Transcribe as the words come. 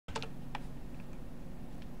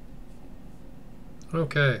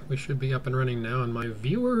Okay, we should be up and running now, and my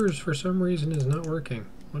viewers, for some reason, is not working.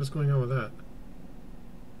 What is going on with that?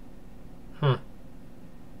 Huh.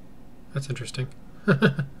 That's interesting.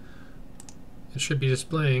 It should be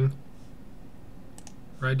displaying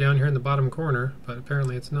right down here in the bottom corner, but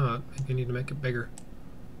apparently it's not. Maybe I need to make it bigger.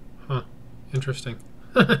 Huh. Interesting.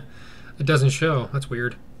 It doesn't show. That's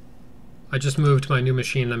weird. I just moved to my new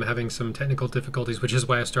machine and I'm having some technical difficulties, which is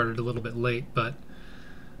why I started a little bit late, but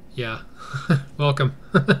yeah. Welcome.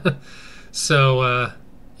 So,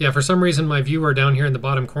 yeah, for some reason my viewer down here in the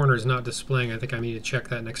bottom corner is not displaying. I think I need to check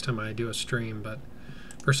that next time I do a stream, but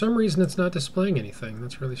for some reason it's not displaying anything.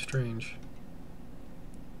 That's really strange.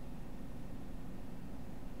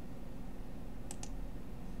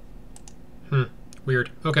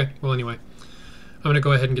 Weird. Okay, well anyway. I'm going to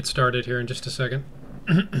go ahead and get started here in just a second.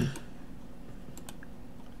 And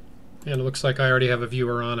it looks like I already have a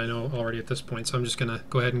viewer on, I know already at this point, so I'm just going to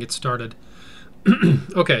go ahead and get started.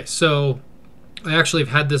 Okay, so I actually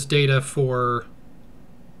have had this data for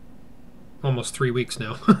almost 3 weeks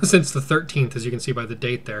now, since the 13th, as you can see by the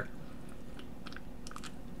date there.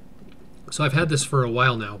 So I've had this for a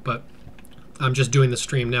while now, but I'm just doing the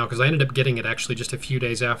stream now because I ended up getting it actually just a few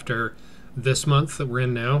days after this month that we're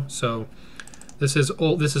in now. So this is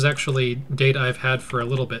old. This is actually data I've had for a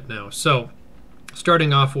little bit now. So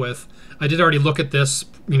starting off with, I did already look at this,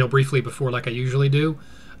 briefly before, like I usually do.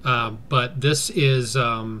 But this is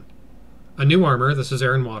a new armor. This is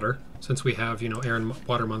air and water, since we have air and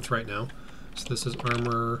water month right now. So this is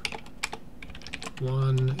armor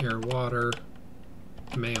 1, air, water,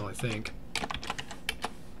 male, I think.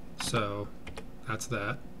 So that's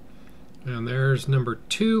that. And there's number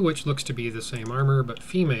 2, which looks to be the same armor, but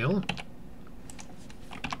female.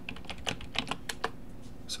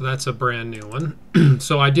 So that's a brand new one.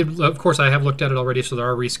 So I did, of course, I have looked at it already, so there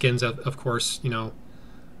are reskins, of course,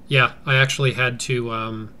 Yeah, I actually had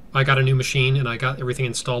to, I got a new machine, and I got everything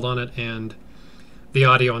installed on it, and the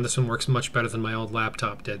audio on this one works much better than my old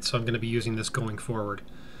laptop did, so I'm going to be using this going forward.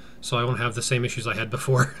 So I won't have the same issues I had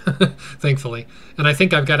before, thankfully. And I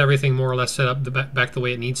think I've got everything more or less set up back the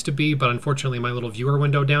way it needs to be, but unfortunately my little viewer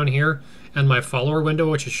window down here and my follower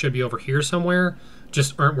window, which should be over here somewhere,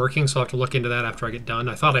 just aren't working, so I'll have to look into that after I get done.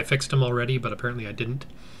 I thought I fixed them already, but apparently I didn't.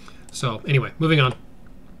 So anyway, moving on.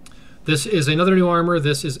 This is another new armor.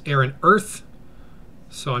 This is Air and Earth.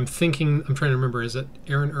 So I'm trying to remember, is it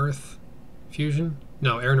Air and Earth Fusion?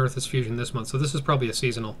 No, Air and Earth is Fusion this month, so this is probably a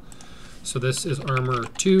seasonal. So this is armor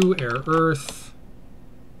 2, air, earth,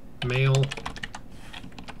 male.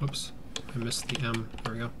 Whoops, I missed the M.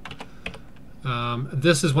 There we go.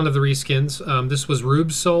 This is one of the reskins. This was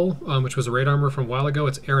Rube's Soul, which was a raid armor from a while ago.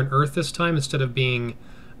 It's air and earth this time instead of being,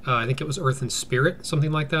 I think it was earth and spirit,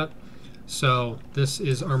 something like that. So this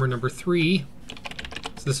is armor number 3.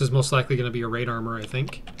 So this is most likely going to be a raid armor, I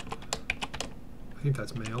think. I think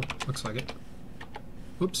that's male. Looks like it.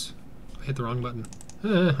 Whoops, I hit the wrong button.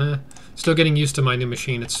 Still getting used to my new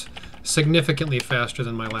machine. It's significantly faster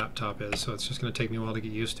than my laptop is, so it's just going to take me a while to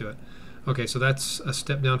get used to it. Okay, so that's a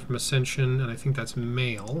step down from Ascension, and I think that's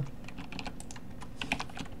male.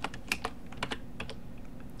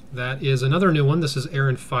 That is another new one. This is Air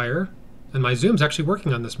and Fire, and my zoom's actually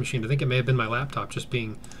working on this machine. I think it may have been my laptop just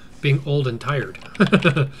being old and tired.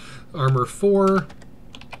 Armor 4,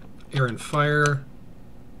 Air and Fire.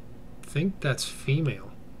 I think that's female.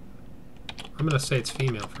 I'm going to say it's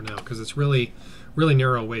female for now because it's really, really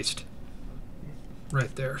narrow waist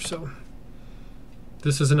right there. So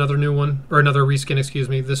this is another new one, or another reskin, excuse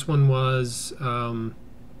me. This one was, I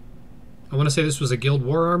want to say this was a Guild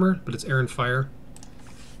War armor, but it's Air and Fire.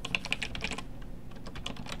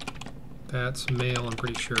 That's male, I'm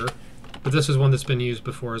pretty sure. But this is one that's been used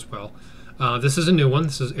before as well. This is a new one.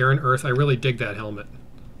 This is Air and Earth. I really dig that helmet.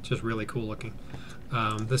 It's just really cool looking.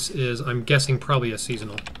 This is, I'm guessing, probably a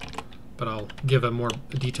seasonal. But I'll give a more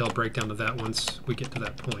detailed breakdown of that once we get to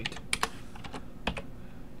that point.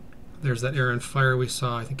 There's that Air and Fire we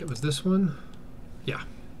saw. I think it was this one. Yeah,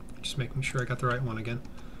 just making sure I got the right one again.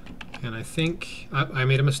 And I think I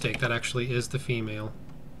made a mistake. That actually is the female.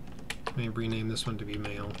 Let me rename this one to be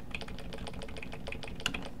male.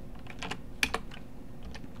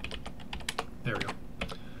 There we go.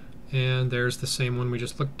 And there's the same one we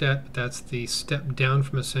just looked at. But that's the step down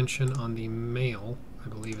from Ascension on the male. I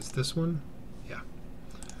believe it's this one. Yeah.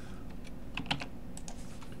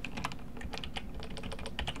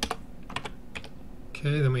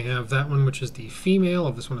 Okay, then we have that one, which is the female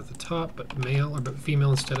of this one at the top, but male, or but female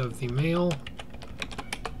instead of the male.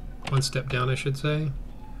 One step down, I should say.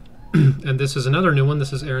 And this is another new one.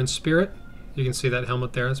 This is Air and Spirit. You can see that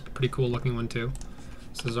helmet there. It's a pretty cool looking one too.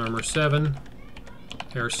 This is armor 7,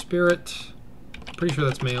 Air Spirit. Pretty sure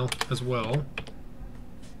that's male as well.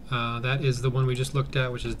 That is the one we just looked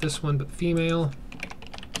at, which is this one, but female.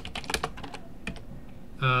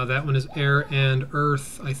 That one is air and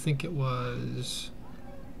earth. I think it was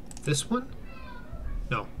this one?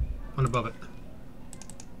 No, one above it.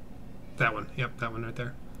 That one. Yep, that one right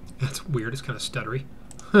there. That's weird. It's kind of stuttery.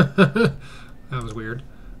 That was weird.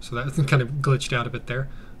 So that kind of glitched out a bit there.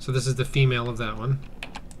 So this is the female of that one.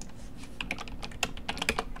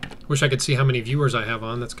 Wish I could see how many viewers I have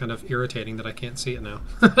on. That's kind of irritating that I can't see it now.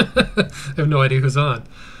 I have no idea who's on.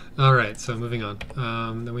 All right, so moving on.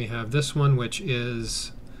 Then we have this one, which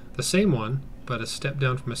is the same one, but a step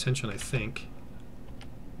down from Ascension, I think.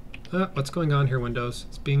 What's going on here, Windows?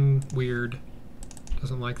 It's being weird.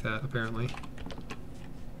 Doesn't like that, apparently.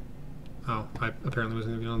 Oh, I apparently was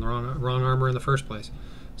on the wrong armor in the first place.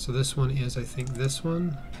 So this one is, I think, this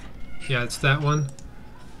one. Yeah, it's that one.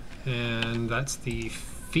 And that's the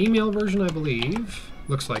female version, I believe.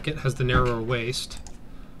 Looks like it. Has the narrower waist.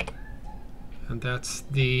 And that's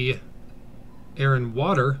the air and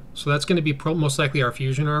water. So that's going to be most likely our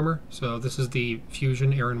fusion armor. So this is the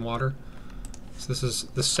fusion air and water. So this is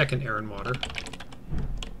the second air and water.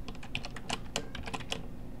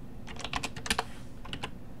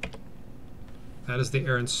 That is the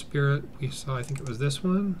air and spirit. We saw, I think it was this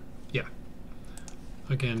one. Yeah.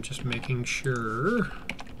 Again, just making sure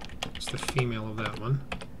it's the female of that one.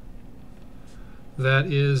 That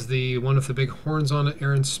is the one with the big horns on it,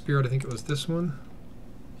 air and spirit. I think it was this one.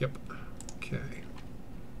 Yep. Okay.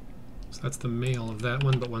 So that's the male of that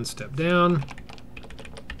one, but one step down.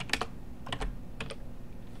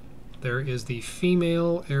 There is the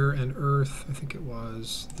female, air and earth. I think it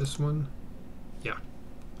was this one. Yeah.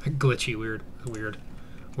 Glitchy, weird.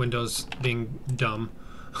 Windows being dumb.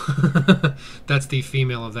 That's the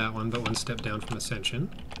female of that one, but one step down from Ascension.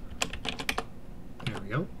 There we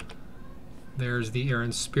go. There's the air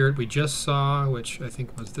and spirit we just saw, which I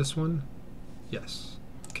think was this one. Yes.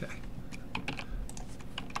 Okay.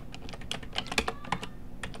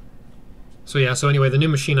 So yeah, so anyway, the new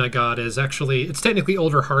machine I got is actually, it's technically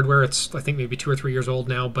older hardware. It's, I think, maybe 2 or 3 years old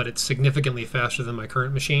now, but it's significantly faster than my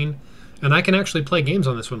current machine. And I can actually play games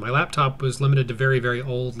on this one. My laptop was limited to very, very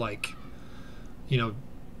old, like, you know,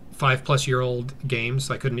 5-plus-year-old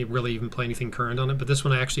games. I couldn't really even play anything current on it, but this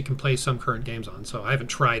one I actually can play some current games on. So I haven't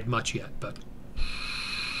tried much yet, but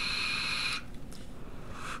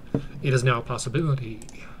it is now a possibility.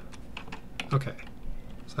 Okay,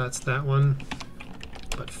 so that's that one,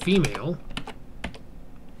 but female.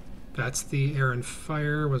 That's the air and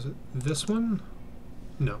fire. Was it this one?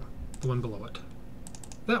 No, the one below it.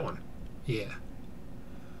 That one. Yeah.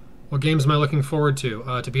 What games am I looking forward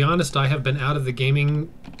to? To be honest, I have been out of the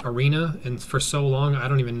gaming arena and for so long I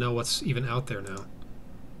don't even know what's even out there now.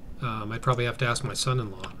 I'd probably have to ask my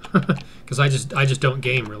son-in-law because I just don't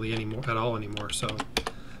game really at all anymore. So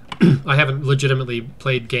I haven't legitimately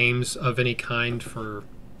played games of any kind for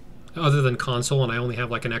other than console, and I only have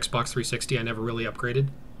like an Xbox 360. I never really upgraded.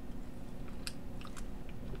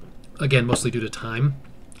 Again, mostly due to time.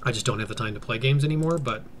 I just don't have the time to play games anymore,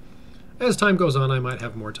 but as time goes on, I might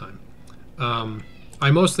have more time. I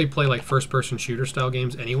mostly play like first-person shooter style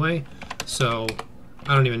games anyway, so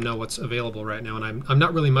I don't even know what's available right now, and I'm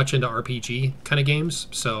not really much into RPG kind of games,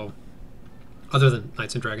 so other than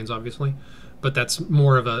Knights and Dragons, obviously, but that's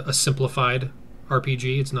more of a simplified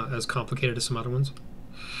RPG. It's not as complicated as some other ones.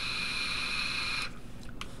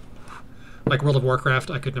 Like World of Warcraft,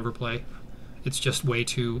 I could never play. It's just way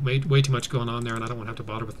too much going on there, and I don't want to have to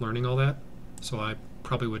bother with learning all that. So I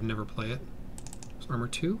probably would never play it. So Armor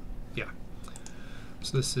 2? Yeah.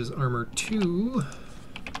 So this is Armor 2.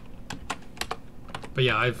 But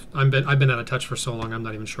yeah, I've been out of touch for so long, I'm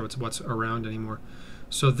not even sure what's around anymore.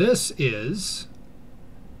 So this is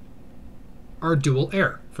our dual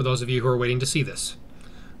air, for those of you who are waiting to see this.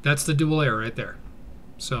 That's the dual air right there.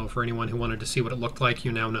 So for anyone who wanted to see what it looked like,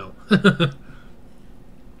 you now know.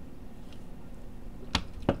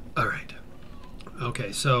 All right.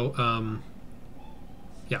 Okay, so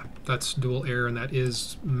yeah, that's dual air, and that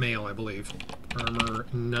is male, I believe. Armor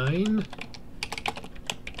 9.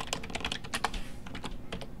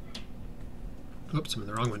 Oops, I'm in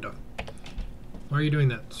the wrong window. Why are you doing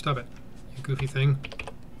that? Stop it, you goofy thing.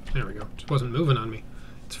 There we go. Just wasn't moving on me.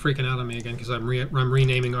 It's freaking out on me again because I'm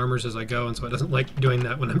renaming armors as I go, and so it doesn't like doing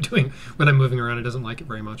that when I'm moving around. It doesn't like it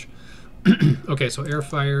very much. Okay, so air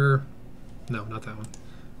fire. No, not that one.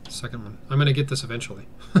 Second one. I'm gonna get this eventually.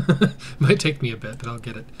 Might take me a bit, but I'll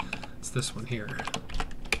get it. It's this one here.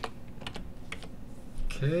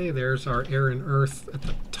 Okay, there's our air and earth at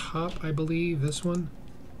the top, I believe. This one.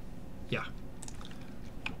 Yeah.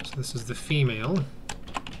 So this is the female.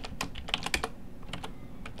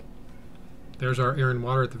 There's our air and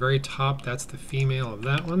water at the very top. That's the female of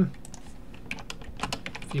that one.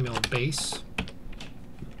 Female base.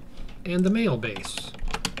 And the male base.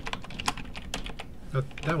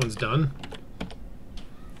 That one's done.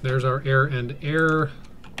 There's our air and air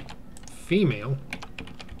female.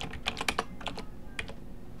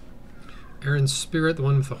 Air and spirit, the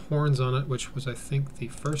one with the horns on it, which was, I think, the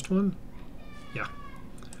first one. Yeah.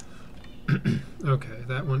 Okay,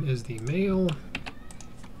 that one is the male.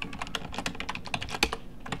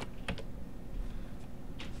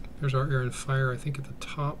 There's our air and fire, I think, at the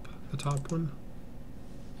top one.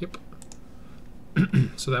 Yep.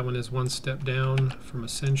 So that one is one step down from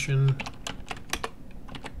ascension.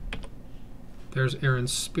 There's air and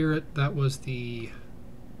spirit. That was the...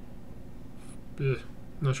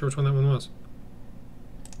 not sure which one that one was.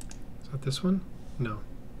 Is that this one? No.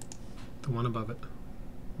 The one above it.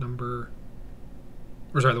 Or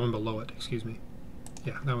sorry, the one below it, excuse me.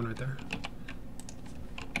 Yeah, that one right there.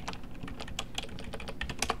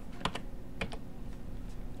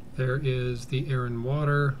 There is the air and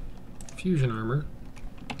water fusion armor.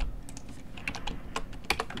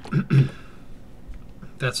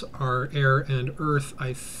 That's our air and earth,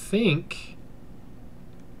 I think.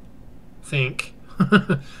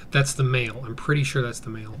 That's the male. I'm pretty sure that's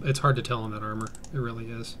the male. It's hard to tell on that armor. It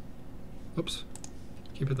really is. Oops.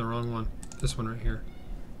 Keep it the wrong one. This one right here.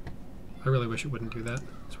 I really wish it wouldn't do that.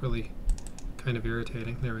 It's really kind of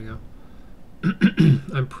irritating. There we go.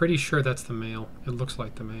 I'm pretty sure that's the male. It looks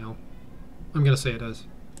like the male. I'm going to say it is.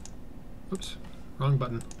 Oops. Wrong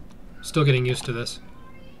button. Still getting used to this.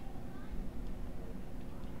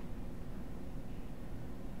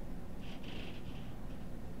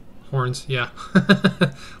 Horns, yeah.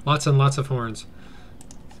 Lots and lots of horns.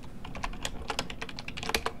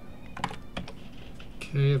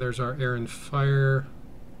 Okay, there's our air and fire.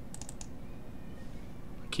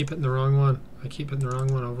 I keep hitting the wrong one. I keep hitting the wrong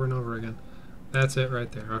one over and over again. That's it right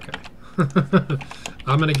there. Okay.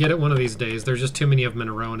 I'm going to get it one of these days. There's just too many of them in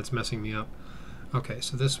a row and it's messing me up. Okay,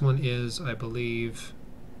 so this one is, I believe...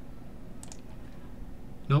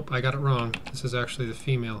 Nope, I got it wrong. This is actually the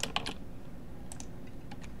female.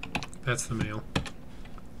 That's the male.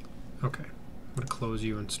 Okay, I'm going to close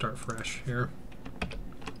you and start fresh here.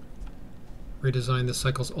 Redesign the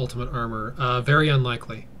Cycle's ultimate armor. Very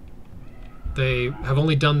unlikely. They have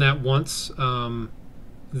only done that once.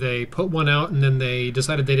 They put one out and then they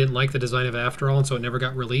decided they didn't like the design of it after all, and so it never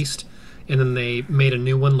got released. And then they made a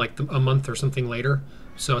new one like a month or something later.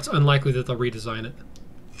 So it's unlikely that they'll redesign it.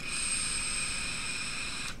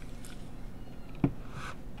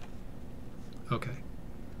 Okay.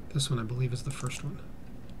 This one, I believe, is the first one.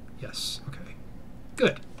 Yes. Okay.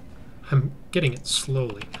 Good. I'm getting it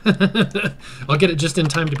slowly. I'll get it just in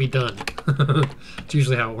time to be done. It's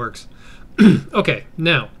usually how it works. Okay,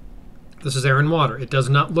 now, this is air and water. It does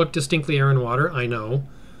not look distinctly air and water, I know.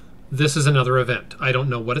 This is another event. I don't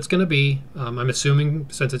know what it's going to be. I'm assuming,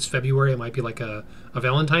 since it's February, it might be like a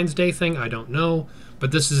Valentine's Day thing. I don't know.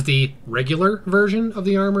 But this is the regular version of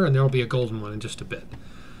the armor, and there will be a golden one in just a bit.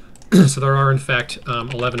 So there are, in fact,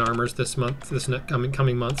 11 armors this month, this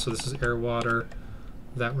coming month. So this is air, water.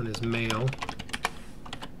 That one is male.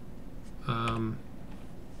 Don't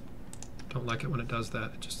like it when it does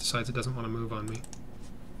that. It just decides it doesn't want to move on me.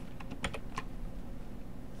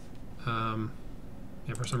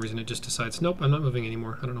 Yeah, for some reason it just decides, nope, I'm not moving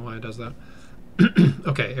anymore. I don't know why it does that.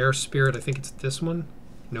 Okay, air, spirit. I think it's this one.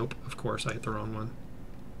 Nope, of course, I hit the wrong one.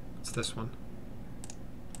 It's this one.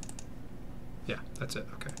 Yeah, that's it.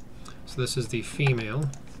 Okay. So this is the female.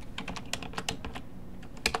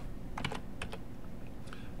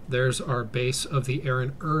 There's our base of the air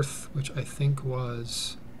and earth, which I think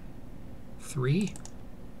was 3.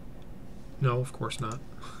 No, of course not.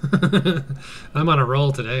 I'm on a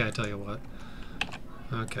roll today, I tell you what.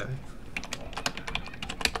 Okay.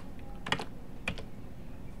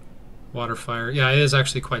 Water, fire. Yeah, it is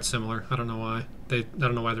actually quite similar. I don't know why. I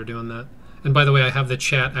don't know why they're doing that. And by the way, I have the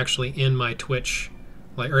chat actually in my Twitch,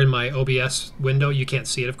 or in my OBS window. You can't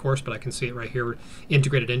see it, of course, but I can see it right here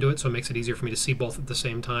integrated into it, so it makes it easier for me to see both at the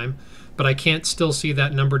same time. But I can't still see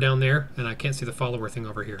that number down there, and I can't see the follower thing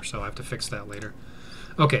over here, so I have to fix that later.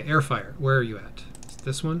 Okay, air, fire. Where are you at? Is it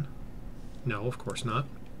this one? No, of course not.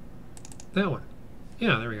 That one.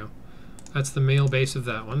 Yeah, there we go. That's the male base of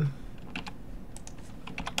that one.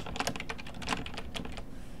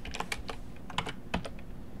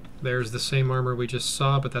 There's the same armor we just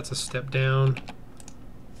saw, but that's a step down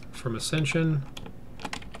from Ascension.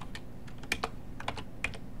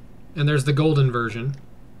 And there's the golden version.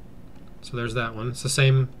 So there's that one. It's the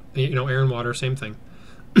same, you know, air and water, same thing.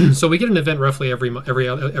 So we get an event roughly every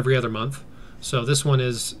other month. So this one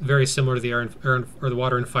is very similar to the air or the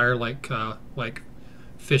water and fire, like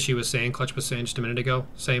Fishy was saying, Clutch was saying just a minute ago.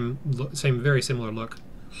 Same, very similar look.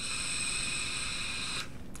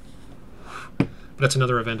 But that's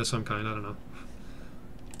another event of some kind. I don't know.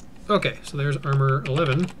 Okay, so there's armor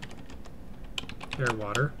 11. Air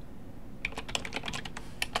water.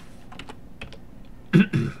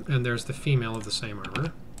 And there's the female of the same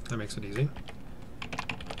armor. That makes it easy.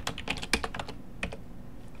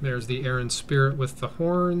 There's the Air and Spirit with the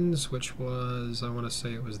horns, which was, I want to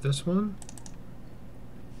say it was this one.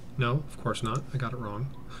 No, of course not. I got it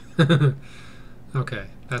wrong. Okay,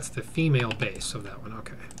 that's the female base of that one.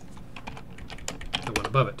 Okay. The one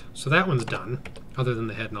above it. So that one's done, other than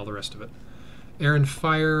the head and all the rest of it. Air and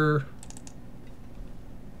Fire.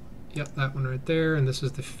 Yep, that one right there. And this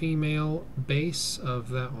is the female base of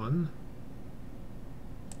that one.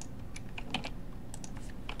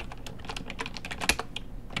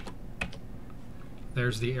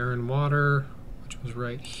 There's the Air and Water, which was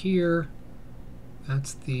right here.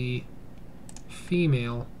 That's the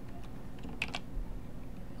female.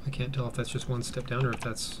 I can't tell if that's just one step down or if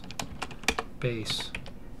that's base.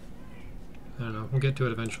 I don't know. We'll get to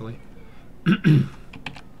it eventually.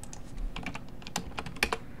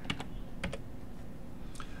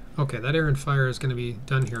 Okay, that Air and Fire is going to be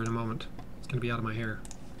done here in a moment. It's going to be out of my hair.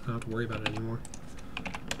 I don't have to worry about it anymore.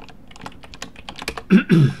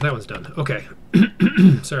 That one's done. Okay.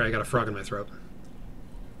 Sorry, I got a frog in my throat.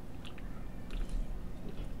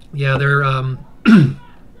 Yeah,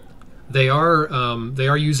 they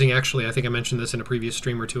are using, actually, I think I mentioned this in a previous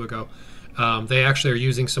stream or two ago. They actually are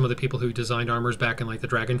using some of the people who designed armors back in like the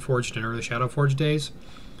Dragon Forged and early Shadow Forged days.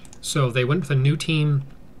 So they went with a new team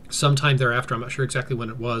sometime thereafter. I'm not sure exactly when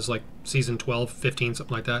it was, like season 12, 15,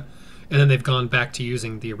 something like that. And then they've gone back to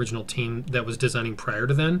using the original team that was designing prior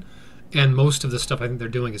to then. And most of the stuff I think they're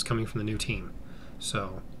doing is coming from the new team.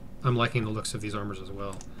 So I'm liking the looks of these armors as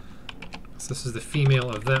well. So this is the female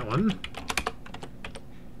of that one.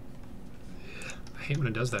 I hate when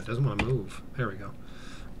it does that. It doesn't want to move. There we go.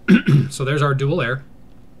 So there's our dual air.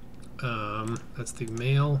 That's the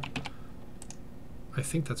male. I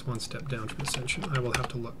think that's one step down from Ascension. I will have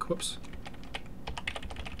to look. Whoops.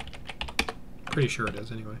 Pretty sure it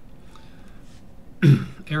is anyway.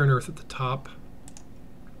 Air and Earth at the top.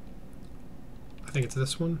 I think it's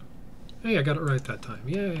this one. Hey, I got it right that time.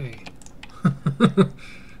 Yay!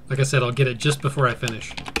 Like I said, I'll get it just before I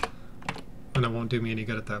finish. And it won't do me any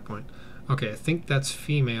good at that point. Okay, I think that's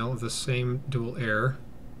female of the same dual air.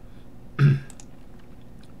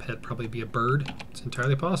 Pet probably be a bird. It's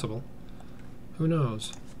entirely possible. Who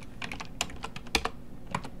knows?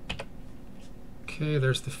 Okay,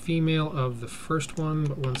 there's the female of the first one,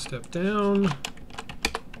 but one step down.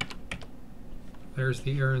 There's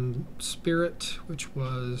the Air and Spirit, which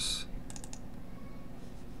was...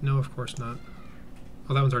 No, of course not.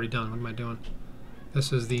 Oh, that one's already done. What am I doing?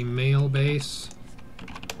 This is the male base.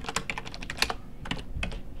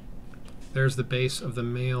 There's the base of the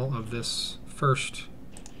male of this first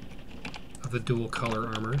of the dual color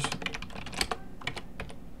armors.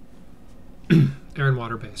 Air and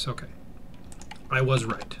Water base. Okay. I was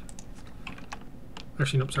right.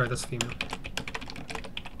 Actually, nope, sorry, that's female.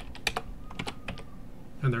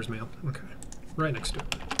 And there's male. Okay. Right next to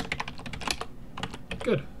it.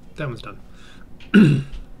 Good. That one's done.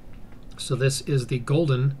 So this is the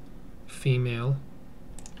golden female.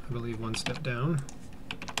 I believe one step down.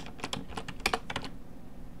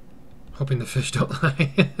 Hoping the fish don't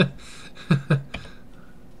lie.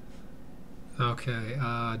 Okay.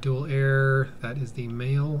 Dual air. That is the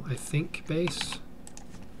male, I think, base.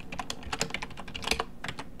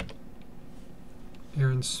 Air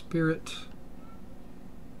and Spirit.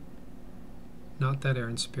 Not that Air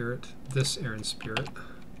and Spirit. This Air and Spirit.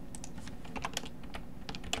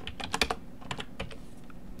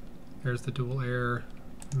 There's the dual air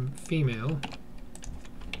female.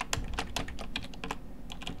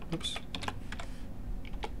 Oops.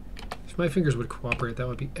 If my fingers would cooperate, that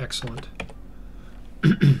would be excellent.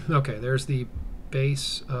 Okay, there's the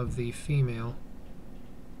base of the female.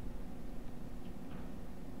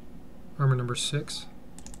 Armor number 6.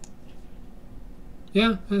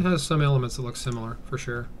 Yeah, it has some elements that look similar, for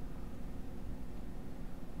sure.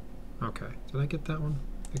 Okay, did I get that one?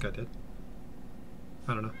 I think I did.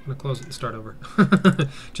 I don't know. I'm going to close it and start over.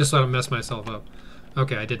 Just so I don't mess myself up.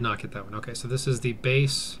 Okay, I did not get that one. Okay, so this is the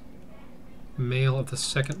base male of the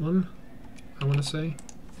second one, I want to say.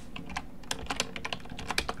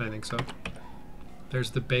 I think so.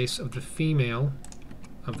 There's the base of the female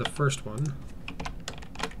of the first one.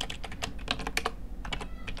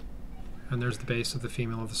 And there's the base of the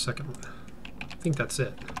female of the second one. I think that's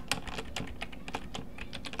it.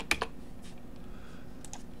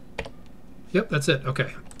 Yep, that's it.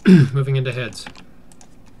 Okay. Moving into heads.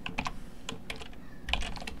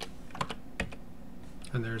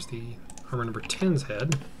 And there's the armor number 10's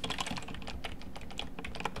head.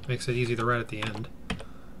 Makes it easy to write at the end.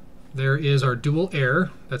 There is our dual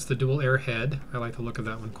air. That's the dual air head. I like the look of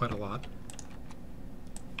that one quite a lot.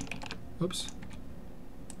 Whoops.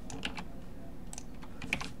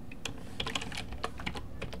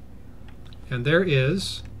 And there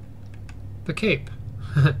is the cape.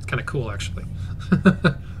 It's kind of cool, actually.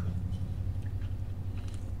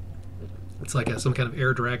 It's like some kind of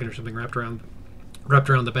air dragon or something wrapped around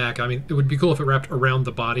the back. I mean, it would be cool if it wrapped around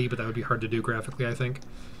the body, but that would be hard to do graphically, I think.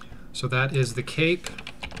 So that is the cape.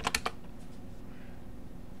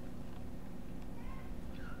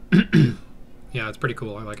 Yeah, it's pretty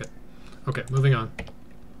cool. I like it. Okay, moving on.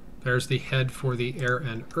 There's the head for the air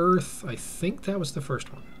and earth. I think that was the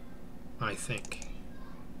first one. I think.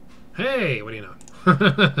 Hey, what do you know?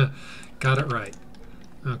 Got it right.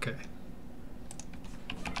 Okay.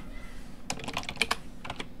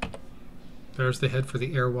 There's the head for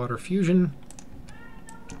the air-water fusion.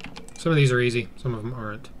 Some of these are easy, some of them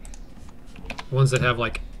aren't. The ones that have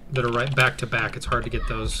that are right back to back, it's hard to get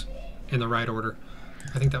those in the right order.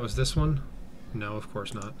 I think that was this one. No, of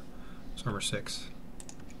course not. It's armor 6.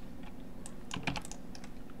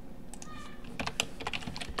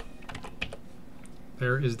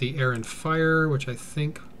 There is the air and fire, which I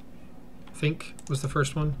think was the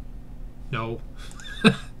first one. No.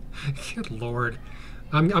 Good Lord.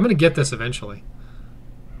 I'm going to get this eventually.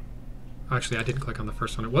 Actually, I didn't click on the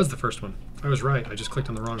first one. It was the first one. I was right. I just clicked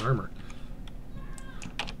on the wrong armor.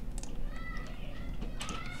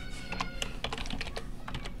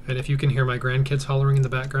 And if you can hear my grandkids hollering in the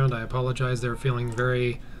background, I apologize. They're feeling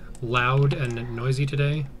very loud and noisy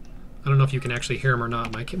today. I don't know if you can actually hear them or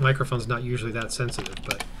not. My microphone's not usually that sensitive,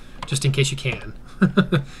 but just in case you can.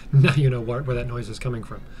 Now you know where that noise is coming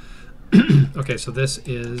from. Okay, so this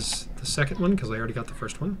is the second one, because I already got the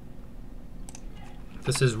first one.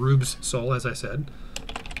 This is Rube's soul, as I said.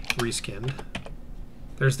 Reskinned.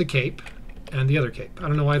 There's the cape, and the other cape. I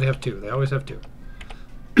don't know why they have two. They always have two.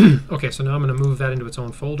 Okay, so now I'm going to move that into its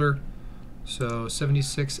own folder. So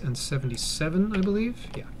 76 and 77, I believe.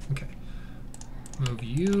 Yeah, okay. Move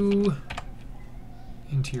you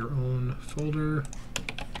into your own folder.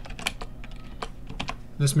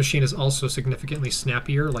 This machine is also significantly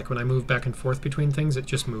snappier. Like when I move back and forth between things, it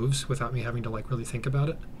just moves without me having to really think about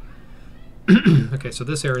it. Okay, so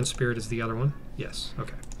this air and spirit is the other one. Yes,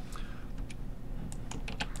 okay.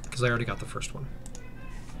 Because I already got the first one.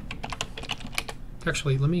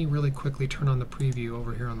 Actually, let me really quickly turn on the preview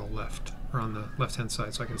over here on the left, or on the left-hand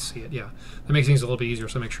side so I can see it. Yeah, that makes things a little bit easier,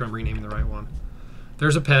 so make sure I'm renaming the right one.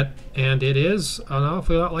 There's a pet, and it is an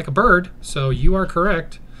awful lot like a bird, so you are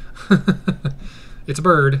correct. It's a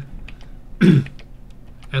bird.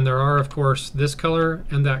 And there are, of course, this color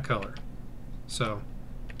and that color. So,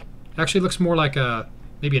 actually looks more like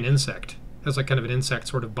maybe an insect. It has like kind of an insect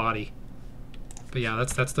sort of body. But yeah,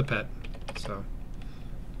 that's the pet. So,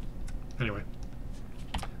 anyway.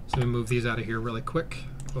 So let me move these out of here really quick.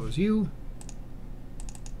 Close you.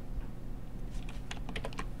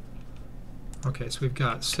 Okay, so we've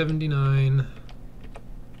got 79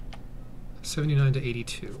 to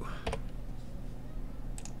 82.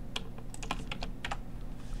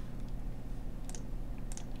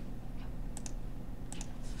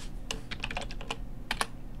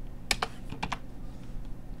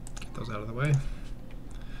 Get those out of the way.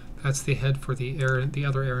 That's the head for the air, the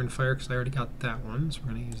other air and fire, because I already got that one. So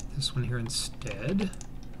we're going to use this one here instead.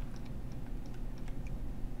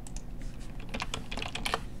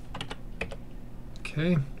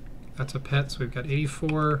 Okay, that's a pet, so we've got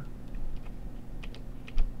 84.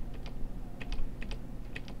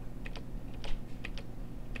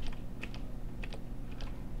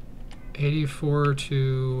 '84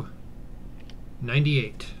 to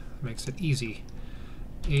 98. Makes it easy.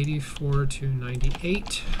 84 to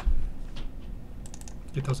 98.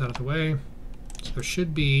 Get those out of the way. So there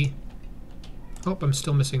should be... Oh, I'm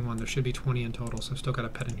still missing one. There should be 20 in total, so I've still got a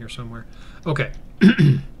pet in here somewhere. Okay.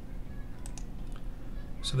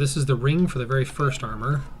 So this is the ring for the very first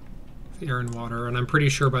armor. The air and water. And I'm pretty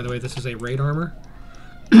sure, by the way, this is a raid armor.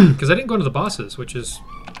 Because I didn't go into the bosses, which is...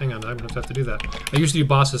 Hang on, I'm going to have to do that. I usually do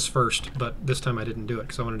bosses first, but this time I didn't do it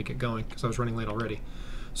because I wanted to get going, because I was running late already.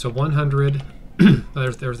 So 100...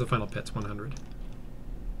 there's the final pets, 100.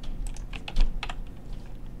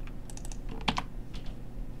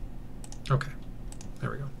 Okay, there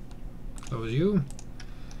we go. Close you.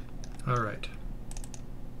 All right.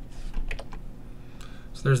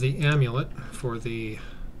 So there's the amulet for the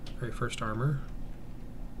very first armor.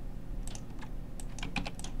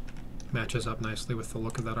 Matches up nicely with the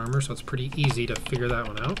look of that armor, so it's pretty easy to figure that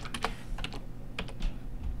one out.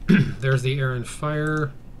 There's the air and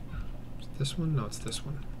fire. Is it this one? No, it's this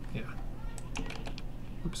one. Yeah.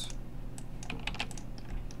 Oops.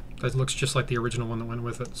 That looks just like the original one that went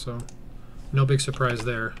with it, so no big surprise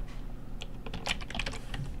there.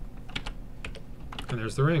 And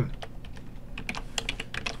there's the ring.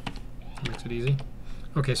 That makes it easy.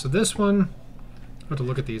 Okay, so this one, I'll have to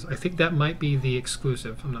look at these. I think that might be the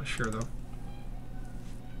exclusive. I'm not sure, though.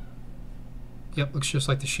 Yep, looks just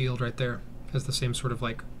like the shield right there. Has the same sort of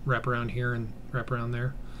like wrap around here and wrap around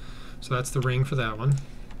there. So that's the ring for that one.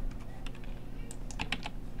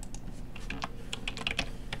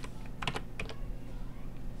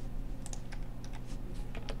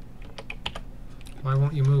 Why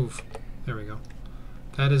won't you move? There we go.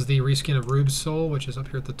 That is the reskin of Rube's Soul, which is up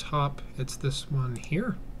here at the top. It's this one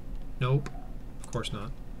here. Nope. Of course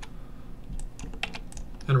not.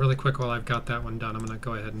 And really quick, while I've got that one done, I'm going to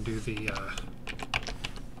go ahead and do the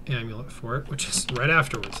amulet for it, which is right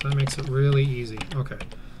afterwards. That makes it really easy. Okay.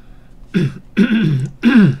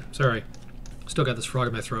 Sorry. Still got this frog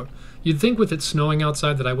in my throat. You'd think with it snowing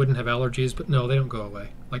outside that I wouldn't have allergies, but no, they don't go away.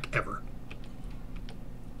 Like, ever.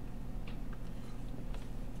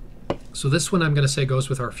 So this one I'm going to say goes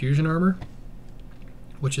with our fusion armor,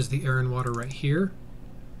 which is the air and water right here,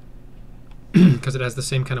 because it has the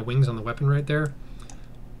same kind of wings on the weapon right there,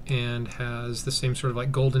 and has the same sort of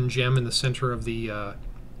like golden gem in the center of the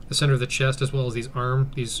center of the chest, as well as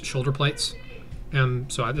these shoulder plates,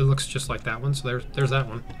 and so it looks just like that one. So there's that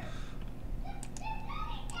one.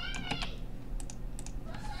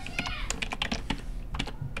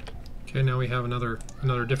 Okay, now we have another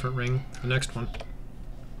different ring. The next one.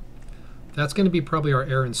 That's going to be probably our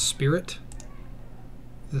air and spirit.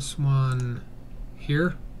 This one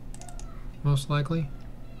here, most likely.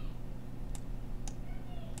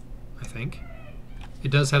 I think.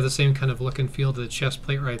 It does have the same kind of look and feel to the chest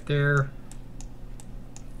plate right there.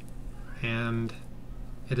 And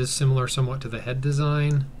it is similar somewhat to the head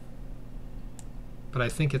design. But I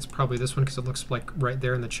think it's probably this one because it looks like right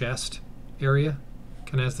there in the chest area.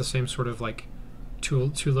 Kind of has the same sort of like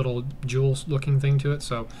two little jewels looking thing to it,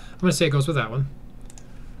 so I'm going to say it goes with that one.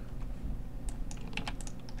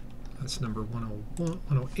 That's number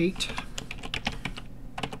 108.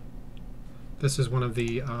 This is one of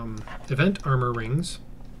the event armor rings.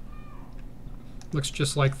 Looks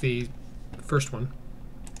just like the first one.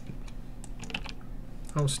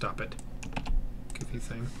 Oh, stop it. Goofy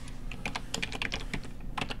thing.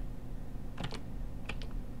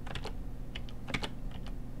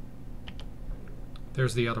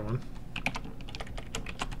 There's the other one.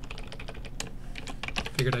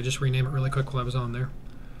 Figured I'd just rename it really quick while I was on there.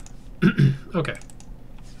 Okay.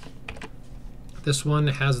 This one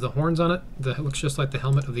has the horns on it. It looks just like the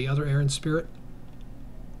helmet of the other air and spirit.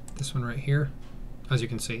 This one right here, as you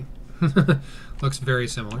can see. Looks very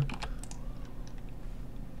similar.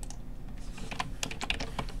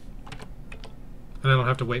 And I don't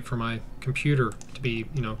have to wait for my computer to be,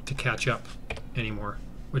 to catch up anymore,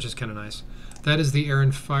 which is kind of nice. That is the air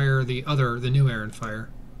and fire, the new air and fire.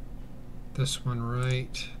 This one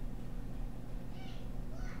right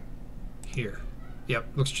here. Yep,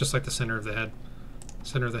 looks just like the center of the head,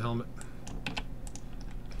 center of the helmet.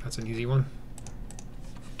 That's an easy one.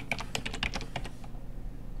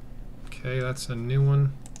 Okay, that's a new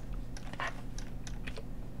one.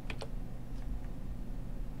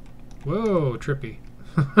 Whoa, trippy.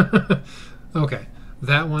 Okay.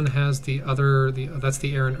 That one has that's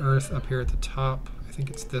the air and earth up here at the top. I think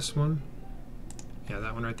it's this one. Yeah,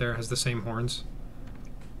 that one right there has the same horns.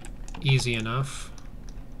 Easy enough.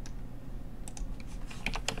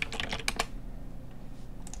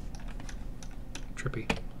 Trippy.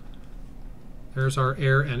 There's our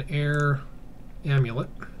air and air amulet.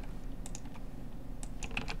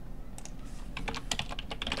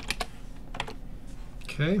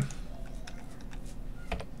 Okay.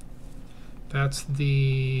 That's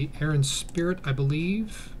the air and spirit, I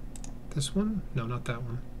believe. This one? No, not that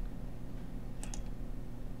one.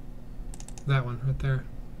 That one right there.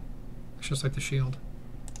 It's just like the shield.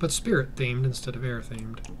 But spirit themed instead of air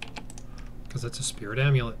themed. Because it's a spirit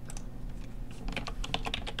amulet.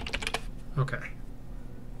 Okay.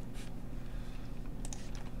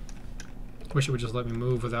 Wish it would just let me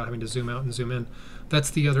move without having to zoom out and zoom in. That's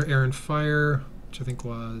the other air and fire, which I think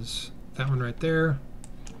was that one right there.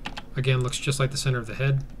 Again, looks just like the center of the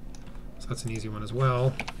head. So that's an easy one as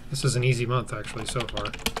well. This is an easy month, actually, so far.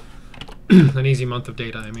 An easy month of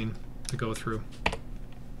data, I mean, to go through.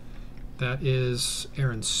 That is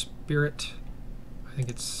air and spirit. I think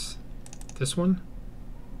it's this one.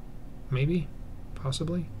 Maybe.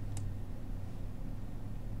 Possibly.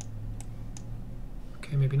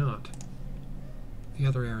 Okay, maybe not. The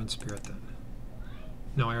other air and spirit then.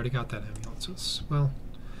 No, I already got that amulet. So it's, well,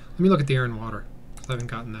 let me look at the air and water, because I haven't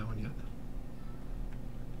gotten that one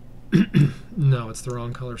yet. No, it's the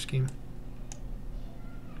wrong color scheme.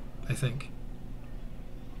 I think.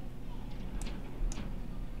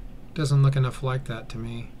 Doesn't look enough like that to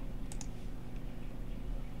me.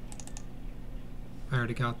 I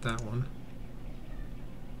already got that one.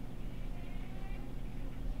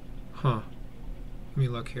 Huh. Let me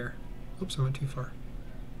look here. Oops, I went too far.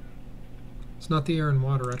 It's not the air and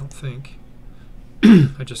water, I don't think.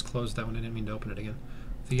 I just closed that one. I didn't mean to open it again.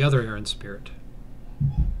 The other air and spirit.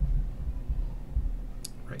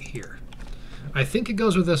 Right here. I think it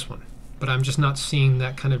goes with this one, but I'm just not seeing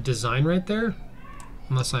that kind of design right there,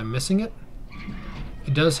 unless I'm missing it.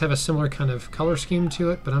 It does have a similar kind of color scheme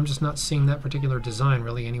to it, but I'm just not seeing that particular design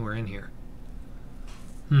really anywhere in here.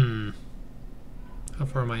 How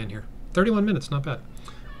far am I in here? 31 minutes, not bad.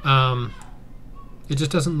 It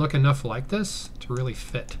just doesn't look enough like this to really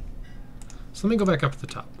fit. So let me go back up to the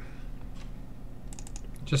top.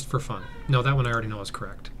 Just for fun. No, that one I already know is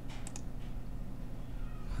correct.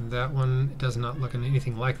 And that one does not look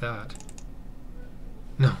anything like that.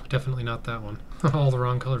 No, definitely not that one. All the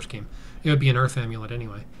wrong color scheme. It would be an earth amulet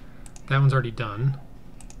anyway. That one's already done.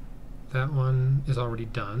 That one is already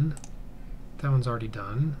done. That one's already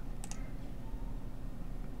done.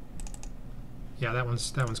 Yeah, that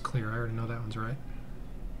one's clear. I already know that one's right.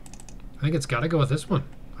 I think it's got to go with this one.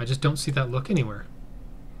 I just don't see that look anywhere.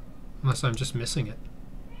 Unless I'm just missing it.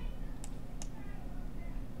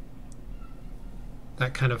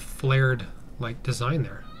 That kind of flared like design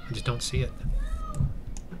there. I just don't see it.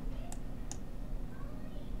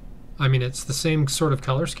 I mean, it's the same sort of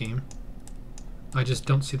color scheme. I just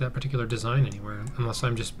don't see that particular design anywhere, unless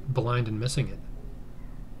I'm just blind and missing it.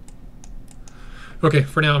 Okay,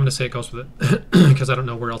 for now I'm going to say it goes with it, because I don't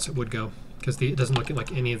know where else it would go, because it doesn't look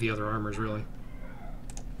like any of the other armors, really.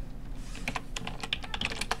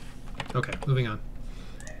 Okay, moving on.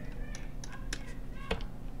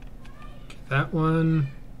 Okay, that one...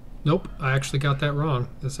 Nope, I actually got that wrong.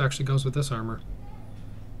 This actually goes with this armor.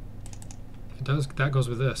 It does. That goes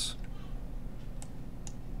with this.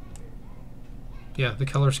 Yeah, the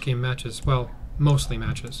color scheme matches. Well, mostly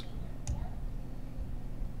matches.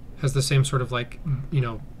 Has the same sort of like, you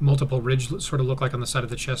know, multiple ridge sort of look like on the side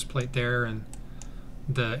of the chest plate there, and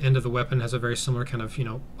the end of the weapon has a very similar kind of, you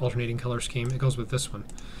know, alternating color scheme. It goes with this one.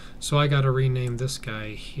 So I got to rename this guy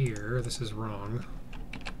here. This is wrong.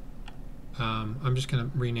 I'm just going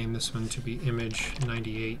to rename this one to be image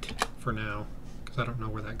 98 for now, because I don't know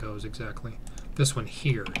where that goes exactly. This one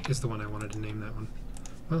here is the one I wanted to name that one.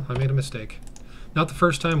 Well, I made a mistake. Not the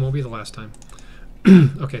first time, won't be the last time.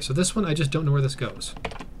 Okay, so this one, I just don't know where this goes.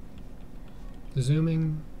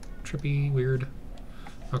 Zooming, trippy, weird.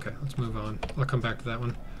 Okay, let's move on. I'll come back to that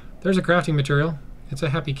one. There's a crafting material. It's a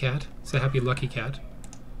happy cat. It's a happy lucky cat.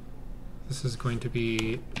 This is going to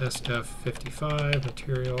be SF55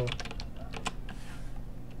 material.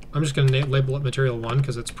 I'm just going to label it material 1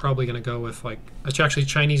 because it's probably going to go with, like, it's actually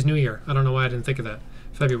Chinese New Year. I don't know why I didn't think of that.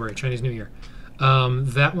 February, Chinese New Year.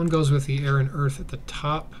 That one goes with the air and earth at the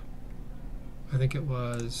top. I think it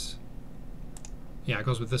was... Yeah, it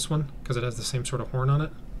goes with this one because it has the same sort of horn on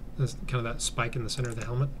it. There's kind of that spike in the center of the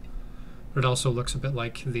helmet. But it also looks a bit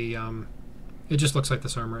like the... it just looks like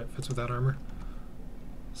this armor. It fits with that armor.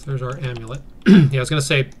 So there's our amulet. Yeah, I was going to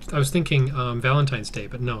say, I was thinking Valentine's Day,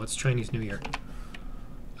 but no, it's Chinese New Year.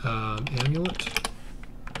 Amulet.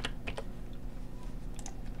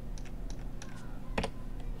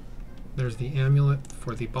 There's the amulet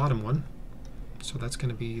for the bottom one. So that's going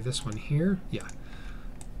to be this one here. Yeah.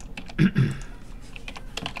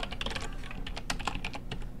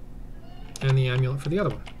 And the amulet for the other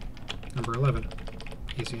one. Number 11.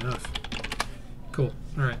 Easy enough. Cool.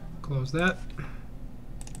 All right. Close that.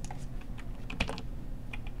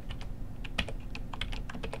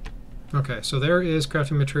 Okay, so there is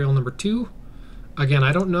crafting material number 2. Again,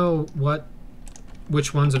 I don't know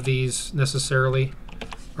which ones of these necessarily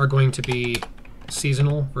are going to be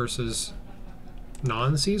seasonal versus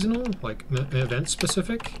non-seasonal, like event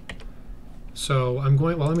specific. So I'm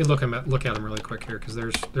going. Well, let me look at them really quick here because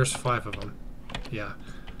there's 5 of them. Yeah.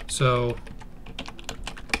 So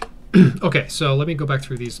okay, so let me go back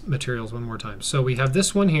through these materials one more time. So we have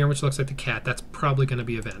this one here, which looks like the cat. That's probably going to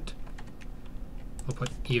be event. I'll put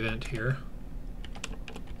event here.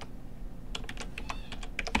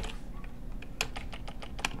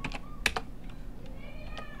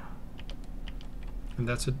 And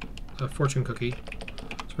that's a fortune cookie. So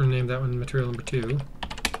we're going to name that one material number 2.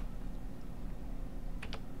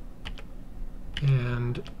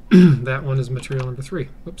 And That one is material number 3.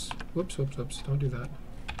 Whoops, whoops, whoops, whoops. Don't do that.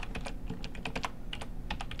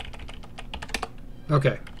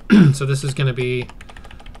 Okay, so this is going to be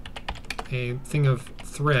a thing of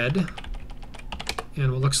thread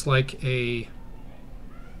and what looks like an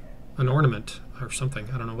ornament or something.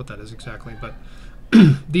 I don't know what that is exactly, but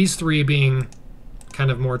these 3 being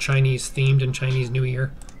kind of more Chinese themed and Chinese New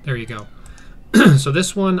Year. There you go. So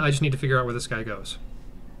this one, I just need to figure out where this guy goes.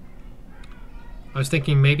 I was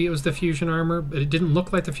thinking maybe it was the fusion armor, but it didn't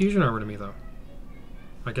look like the fusion armor to me, though.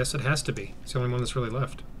 I guess it has to be. It's the only one that's really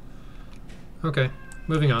left. Okay,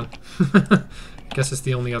 moving on. I guess it's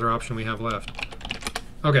the only other option we have left.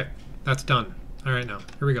 Okay, that's done. All right, now,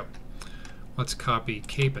 here we go. Let's copy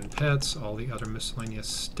cape and pets, all the other miscellaneous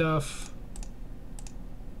stuff.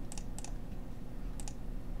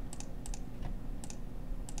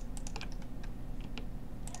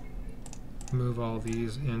 Move all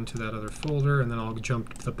these into that other folder, and then I'll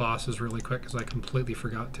jump to the bosses really quick because I completely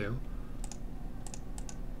forgot to.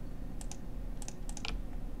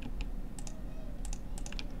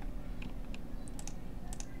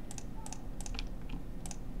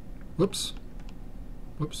 Whoops.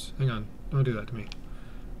 Whoops. Hang on. Don't do that to me.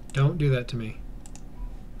 Don't do that to me.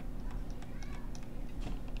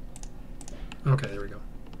 Okay, there we go.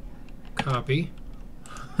 Copy.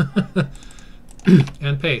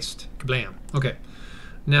 And paste. Kablam. Okay.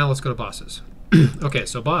 Now let's go to bosses. Okay,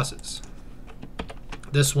 so bosses.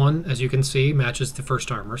 This one, as you can see, matches the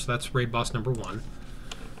first armor, so that's raid boss number 1.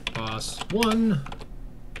 Boss 1.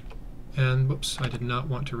 And whoops, I did not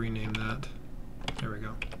want to rename that. There we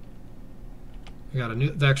go. We got a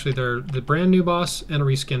new, actually they're the brand new boss and a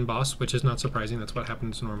reskin boss, which is not surprising, that's what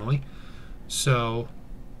happens normally. So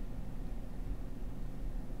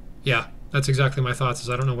yeah, that's exactly my thoughts, is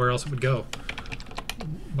I don't know where else it would go.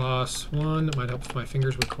 Boss 1, it might help if my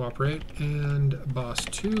fingers would cooperate, and boss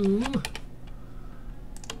 2.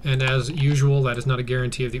 And as usual, that is not a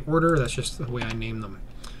guarantee of the order, that's just the way I name them.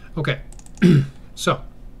 Okay, so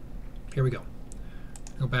here we go.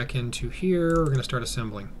 Go back into here, we're going to start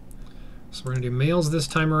assembling. So we're going to do males this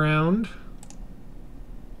time around.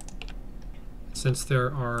 Since there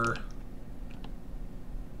are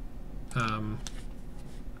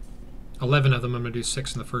 11 of them, I'm going to do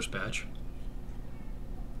 6 in the first batch.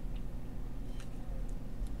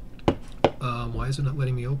 Why is it not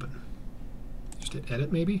letting me open? Just hit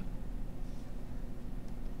edit, maybe?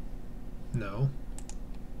 No.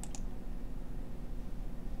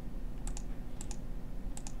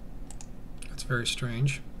 That's very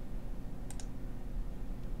strange.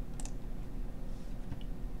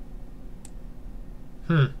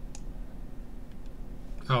 Oh,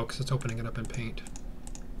 because it's opening it up in Paint.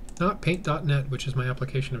 Not Paint.net, which is my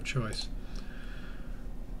application of choice.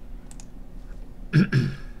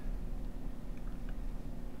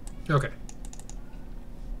 Okay.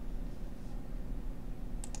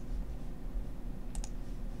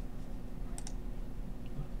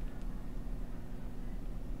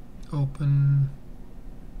 Open.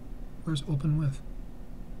 Where's open with?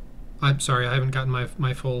 I'm sorry, I haven't gotten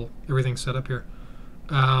my full everything set up here.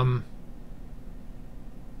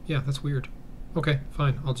 Yeah, that's weird. Okay,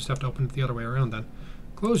 fine. I'll just have to open it the other way around then.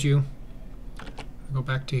 Close you. Go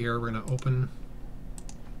back to here. We're going to open.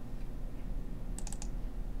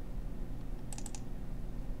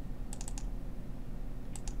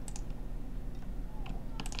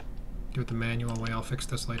 Do it the manual way. I'll fix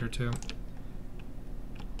this later too.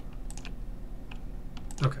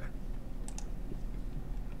 Okay.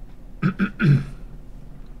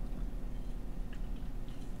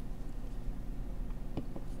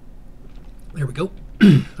 There we go.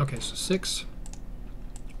 Okay, so 6,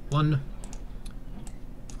 1,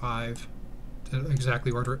 5. Did it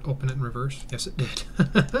exactly order it, open it in reverse? Yes, it did.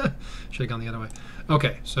 Should have gone the other way.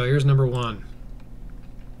 Okay, so here's number 1.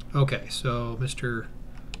 Okay, so Mr.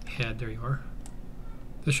 Head, there you are.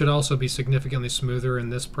 This should also be significantly smoother in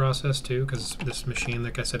this process too, because this machine,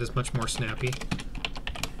 like I said, is much more snappy.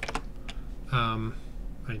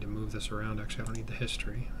 I need to move this around. Actually, I don't need the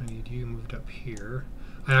history. I need you moved up here.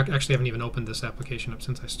 I actually haven't even opened this application up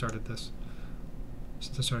since I started this,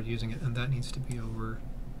 since I started using it, and that needs to be over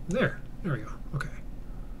there. There we go. Okay.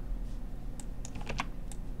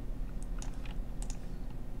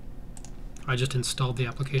 I just installed the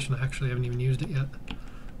application. I actually haven't even used it yet.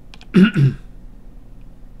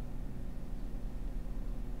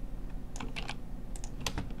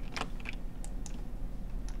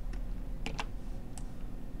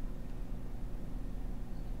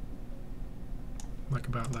 Like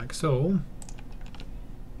about like so.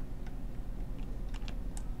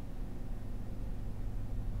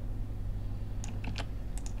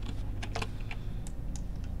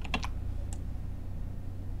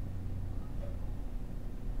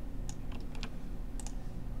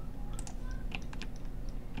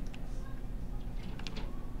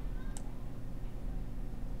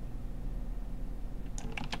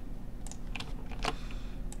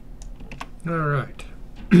 All right.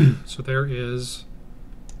 So there is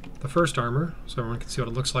the first armor, so everyone can see what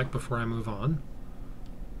it looks like before I move on.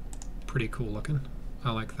 Pretty cool looking.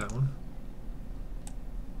 I like that one.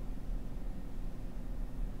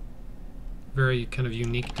 Very kind of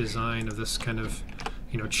unique design of this kind of,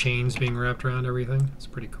 you know, chains being wrapped around everything. It's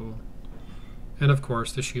pretty cool. And of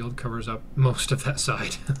course the shield covers up most of that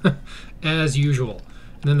side, as usual.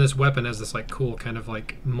 And then this weapon has this like cool kind of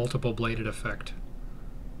like multiple bladed effect.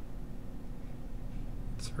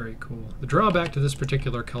 It's very cool. The drawback to this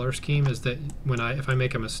particular color scheme is that if I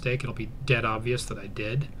make a mistake, it'll be dead obvious that I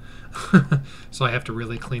did. So I have to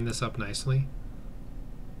really clean this up nicely.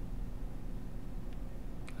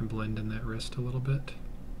 And blend in that wrist a little bit.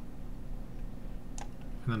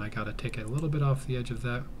 And then I gotta take a little bit off the edge of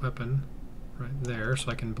that weapon right there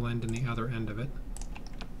so I can blend in the other end of it.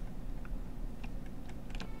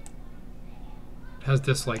 It has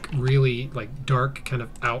this like really like dark kind of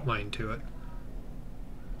outline to it.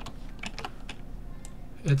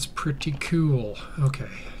 It's pretty cool. Okay,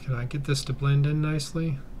 can I get this to blend in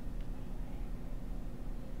nicely?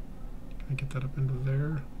 Can I get that up into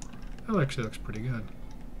there? That actually looks pretty good.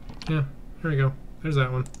 Yeah, there we go. There's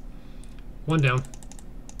that one. One down.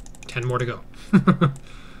 10 more to go.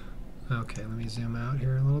 Okay, let me zoom out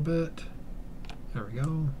here a little bit. There we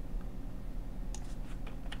go.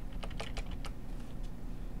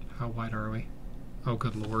 How wide are we? Oh,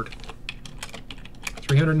 good lord.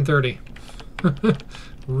 330.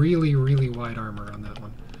 Really, really wide armor on that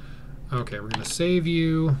one. Okay, we're going to save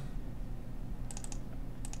you.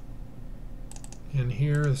 In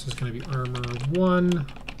here, this is going to be armor 1.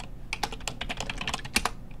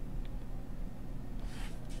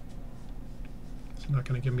 It's not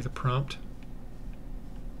going to give me the prompt.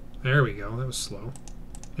 There we go, that was slow.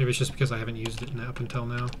 Maybe it's just because I haven't used it up until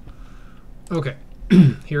now. Okay,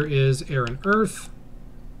 here is Air and Earth.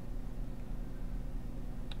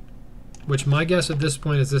 Which my guess at this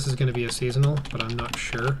point is this is going to be a seasonal, but I'm not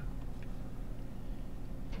sure.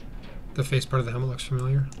 The face part of the helmet looks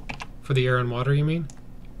familiar. For the air and water, you mean?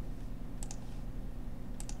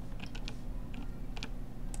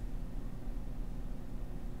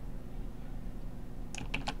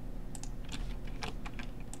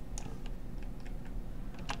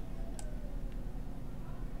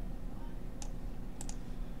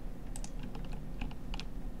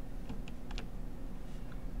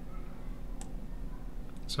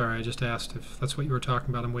 Sorry, I just asked if that's what you were talking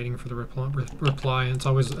about. I'm waiting for the reply, and it's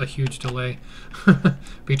always a huge delay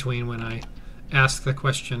between when I ask the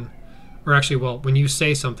question, or actually, well, when you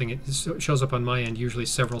say something, it shows up on my end usually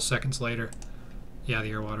several seconds later. Yeah, the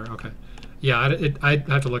air water. Okay. Yeah, I'd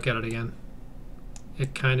have to look at it again.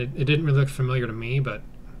 It didn't really look familiar to me, but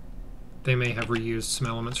they may have reused some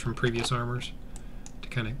elements from previous armors to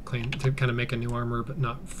kind of make a new armor, but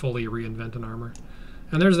not fully reinvent an armor.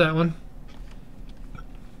 And there's that one.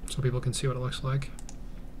 So people can see what it looks like.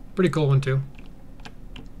 Pretty cool one too.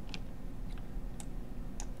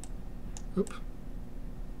 Oop.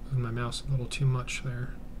 Moving my mouse a little too much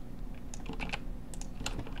there.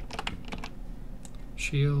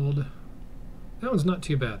 Shield. That one's not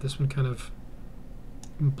too bad. This one kind of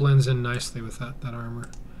blends in nicely with that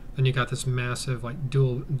armor. Then you got this massive like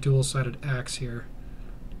dual-sided axe here.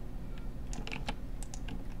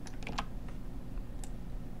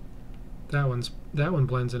 That one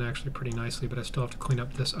blends in actually pretty nicely, but I still have to clean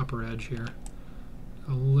up this upper edge here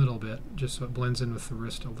a little bit, just so it blends in with the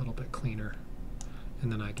wrist a little bit cleaner. And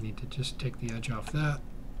then I need to just take the edge off that.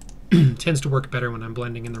 Tends to work better when I'm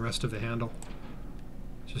blending in the rest of the handle,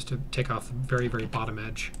 just to take off the very, very bottom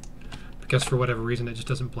edge. Because for whatever reason, it just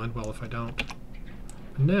doesn't blend well if I don't.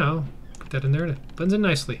 And now, put that in there and it blends in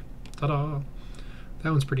nicely. Ta-da!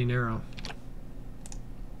 That one's pretty narrow.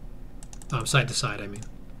 Side to side, I mean.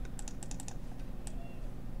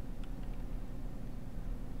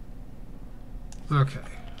 Okay,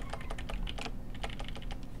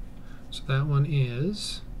 so that one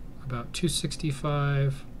is about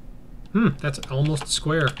 265. That's almost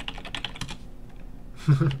square.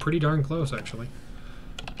 Pretty darn close, actually.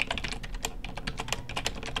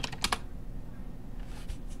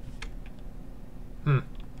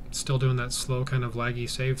 Still doing that slow kind of laggy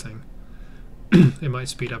save thing. It might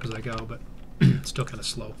speed up as I go, but it's still kind of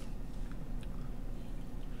slow.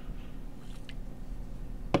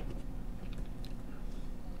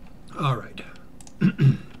 All right.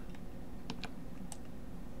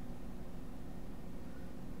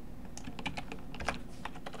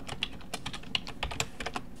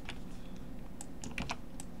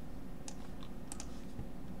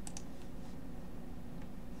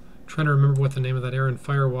 trying to remember what the name of that Air and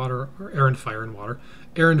Fire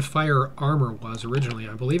armor was originally.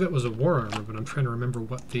 I believe it was a war armor, but I'm trying to remember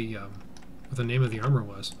what the name of the armor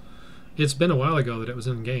was. It's been a while ago that it was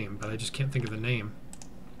in game, but I just can't think of the name.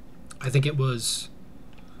 I think it was,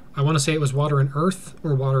 I want to say it was Water and Earth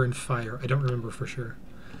or Water and Fire. I don't remember for sure.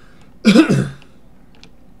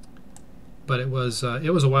 But it was a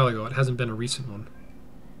while ago. It hasn't been a recent one.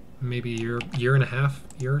 Maybe a year and a half,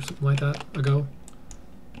 something like that ago.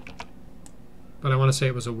 But I want to say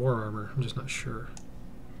it was a war armor. I'm just not sure.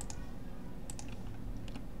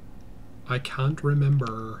 I can't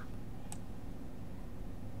remember.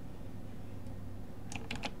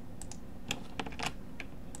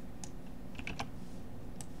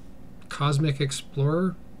 Cosmic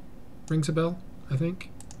Explorer rings a bell, I think.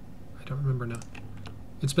 I don't remember now.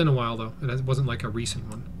 It's been a while though. It wasn't like a recent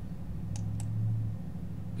one.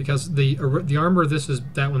 Because the armor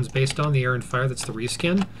that one's based on, the Air and Fire, that's the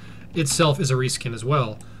reskin, itself is a reskin as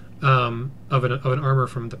well, of an armor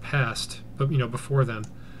from the past, but before then.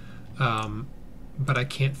 But I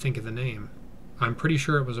can't think of the name. I'm pretty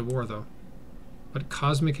sure it was a war though. But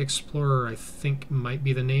Cosmic Explorer, I think, might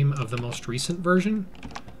be the name of the most recent version.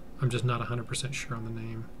 I'm just not 100% sure on the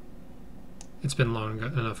name. It's been long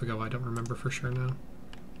enough ago, I don't remember for sure now.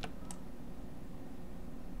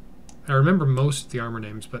 I remember most of the armor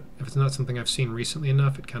names, but if it's not something I've seen recently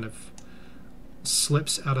enough, it kind of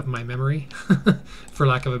slips out of my memory, for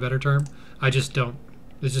lack of a better term. I just don't.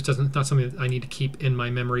 It just doesn't. Not something that I need to keep in my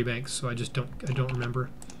memory banks, so I don't remember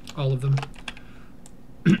all of them.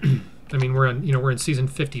 I mean, we're in season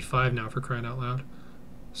 55 now, for crying out loud.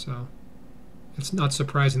 So it's not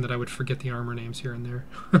surprising that I would forget the armor names here and there.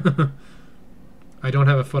 I don't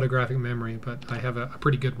have a photographic memory, but I have a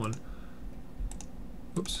pretty good one.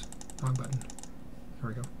 Oops, wrong button. There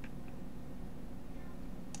we go.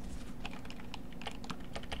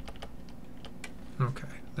 Okay,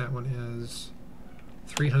 that one is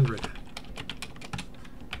 300.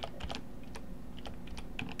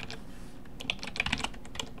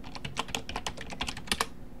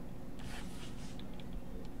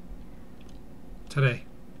 Today.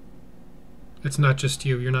 It's not just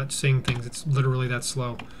you. You're not seeing things. It's literally that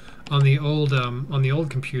slow. On the old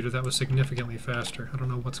computer, that was significantly faster. I don't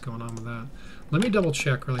know what's going on with that. Let me double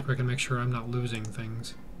check really quick and make sure I'm not losing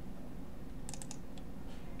things.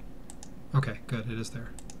 Okay, good. It is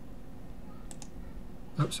there.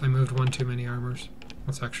 Oops, I moved one too many armors.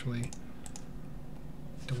 Let's actually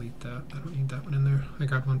delete that. I don't need that one in there. I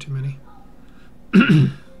grabbed one too many.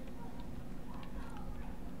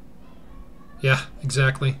 Yeah,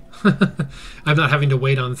 exactly. I'm not having to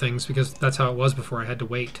wait on things because that's how it was before. I had to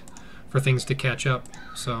wait for things to catch up.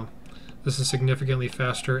 So this is significantly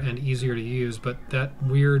faster and easier to use, but that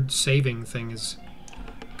weird saving thing is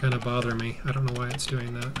kind of bothering me. I don't know why it's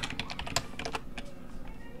doing that.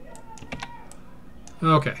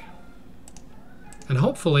 Okay. And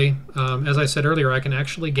hopefully, as I said earlier, I can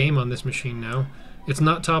actually game on this machine now. It's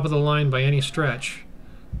not top of the line by any stretch,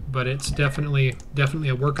 but it's definitely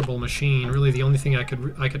a workable machine. Really, the only thing I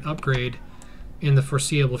could upgrade in the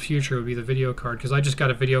foreseeable future would be the video card, because I just got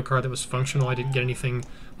a video card that was functional. I didn't get anything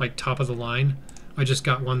like top of the line. I just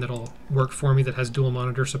got one that'll work for me that has dual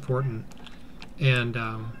monitor support, and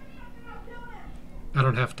I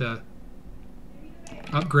don't have to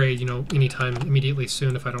upgrade, anytime immediately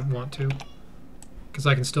soon if I don't want to, because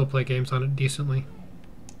I can still play games on it decently.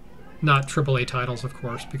 Not AAA titles, of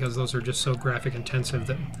course, because those are just so graphic intensive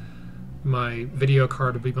that my video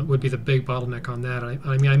card would be the big bottleneck on that.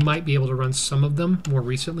 I mean, I might be able to run some of them more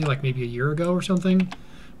recently, like maybe a year ago or something,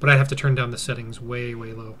 but I'd have to turn down the settings way,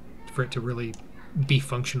 way low for it to really be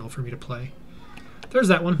functional for me to play. There's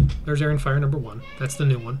that one. There's Air and Fire number 1. That's the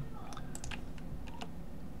new one.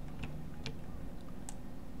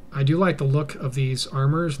 I do like the look of these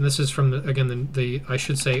armors, and this is from the I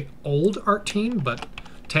should say old art team, but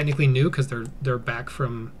technically new because they're back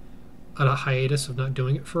from a hiatus of not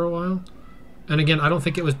doing it for a while. And again, I don't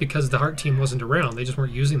think it was because the art team wasn't around. They just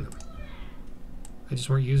weren't using them. They just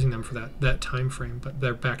weren't using them for that time frame, but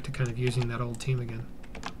they're back to kind of using that old team again,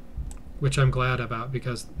 which I'm glad about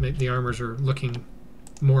because the armors are looking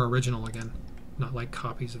more original again, not like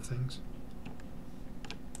copies of things.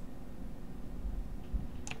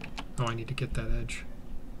 Oh, I need to get that edge.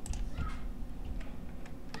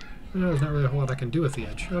 Well, there's not really a whole lot I can do with the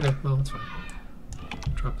edge. Okay, well, that's fine.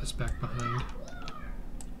 Drop this back behind.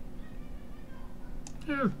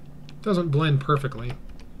 Yeah, doesn't blend perfectly,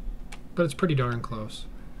 but it's pretty darn close.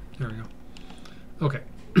 There we go. Okay.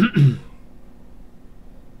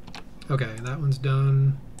 Okay, that one's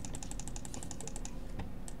done.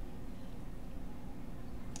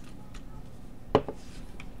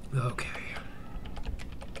 Okay.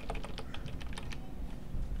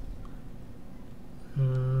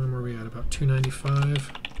 Where are we at? About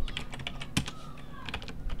 295.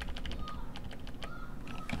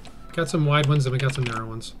 Got some wide ones and we got some narrow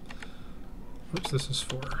ones. What's this is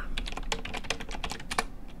for?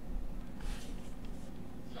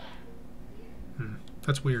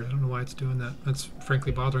 That's weird. I don't know why it's doing that. That's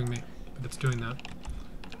frankly bothering me, but it's doing that.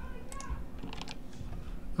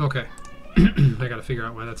 Okay. I gotta figure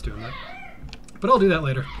out why that's doing that. But I'll do that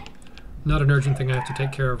later. Not an urgent thing I have to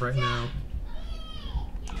take care of right now.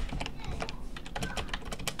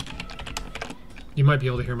 You might be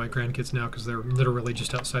able to hear my grandkids now because they're literally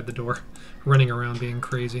just outside the door, running around being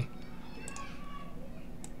crazy.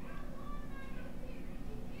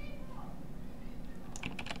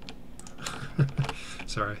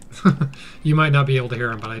 Sorry. You might not be able to hear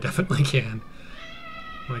them, but I definitely can.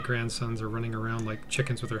 My grandsons are running around like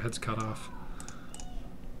chickens with their heads cut off.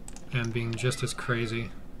 And being just as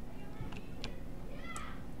crazy.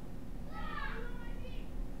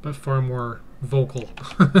 But far more vocal,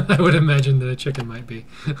 I would imagine, than a chicken might be.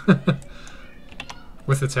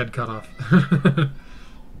 With its head cut off.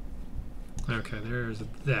 Okay, there's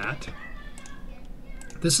that.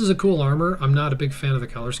 This is a cool armor. I'm not a big fan of the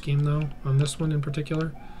color scheme, though, on this one in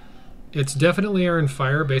particular. It's definitely Air and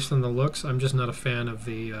Fire based on the looks. I'm just not a fan of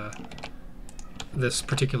the this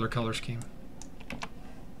particular color scheme.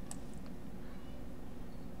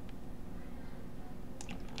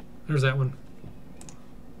 There's that one.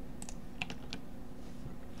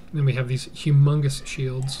 Then we have these humongous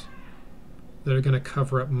shields that are going to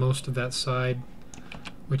cover up most of that side,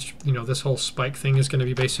 which, you know, this whole spike thing is going to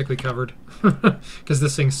be basically covered because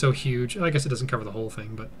this thing's so huge. I guess it doesn't cover the whole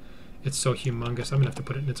thing, but it's so humongous. I'm going to have to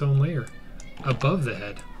put it in its own layer above the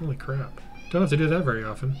head. Holy crap. Don't have to do that very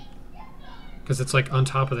often because it's like on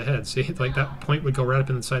top of the head. See, like that point would go right up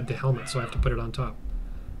inside the helmet, so I have to put it on top.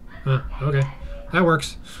 Okay. That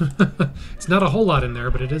works. It's not a whole lot in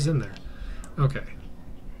there, but it is in there. Okay.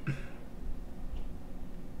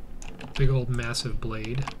 Big old massive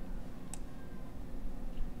blade.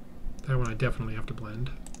 That one I definitely have to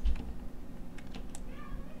blend.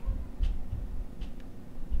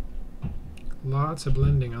 Lots of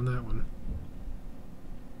blending on that one.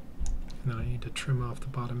 And then I need to trim off the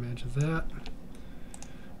bottom edge of that.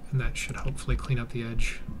 And that should hopefully clean up the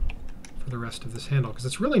edge for the rest of this handle, because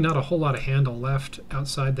it's really not a whole lot of handle left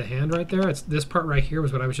outside the hand right there. It's this part right here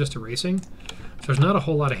was what I was just erasing. So there's not a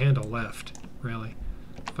whole lot of handle left, really.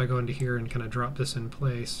 If I go into here and kind of drop this in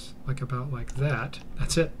place, like about like that,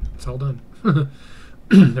 that's it. It's all done.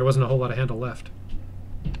 There wasn't a whole lot of handle left.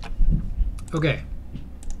 Okay.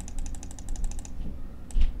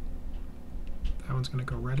 That one's going to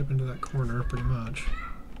go right up into that corner, pretty much.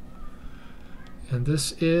 And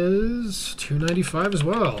this is 295 as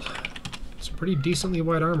well. Some pretty decently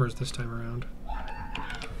wide armors this time around.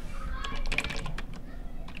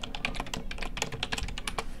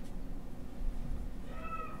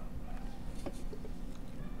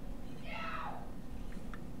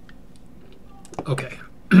 Okay,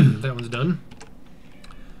 that one's done.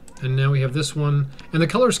 And now we have this one. And the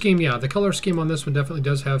color scheme, yeah, the color scheme on this one definitely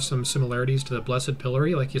does have some similarities to the Blessed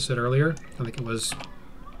Pillory, like you said earlier. I think it was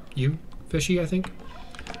you, Fishy, I think.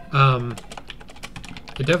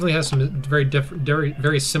 It definitely has some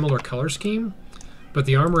very similar color scheme, but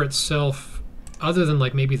the armor itself, other than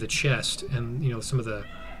like maybe the chest and, you know, some of the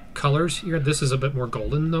colors here, this is a bit more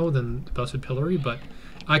golden though than the Blessed Pillory, but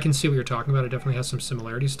I can see what you're talking about. It definitely has some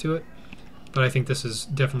similarities to it, but I think this is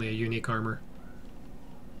definitely a unique armor.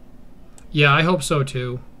 Yeah, I hope so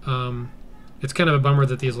too. It's kind of a bummer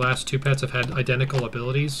that these last two pets have had identical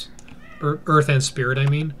abilities, or Earth and Spirit, I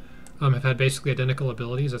mean, have had basically identical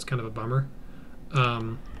abilities. That's kind of a bummer.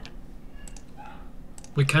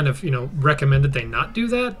 We kind of, you know, recommended they not do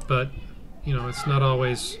that, but, you know, it's not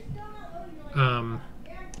always, they're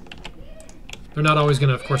not always going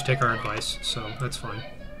to, of course, take our advice, so that's fine.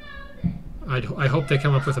 I hope they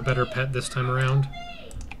come up with a better pet this time around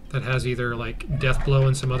that has either, like, Death Blow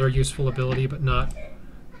and some other useful ability, but not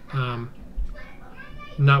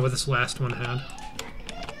what this last one had.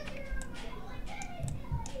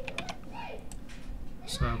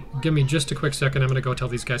 So give me just a quick second. I'm going to go tell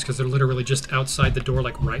these guys, because they're literally just outside the door,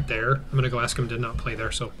 like right there. I'm going to go ask them to not play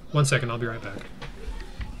there. So 1 second, I'll be right back.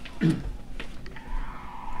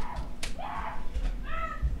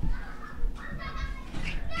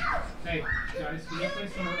 Hey, guys, can you play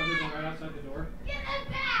somewhere other than right outside the door?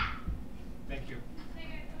 Thank you.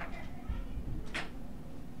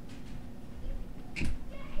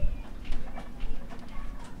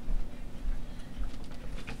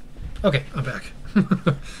 Okay, I'm back.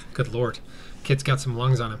 Good Lord. Kid's got some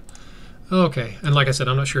lungs on him. Okay, and like I said,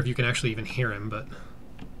 I'm not sure if you can actually even hear him, but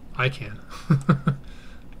I can.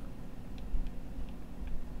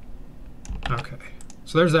 Okay,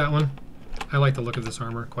 so there's that one. I like the look of this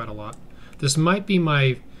armor quite a lot. This might be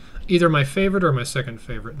either my favorite or my second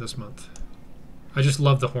favorite this month. I just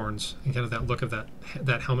love the horns and kind of that look of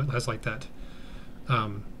that helmet has like that,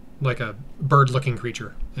 like a bird-looking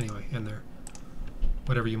creature. Anyway, in there,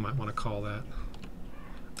 whatever you might want to call that.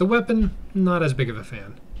 The weapon, not as big of a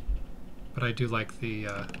fan, but I do like the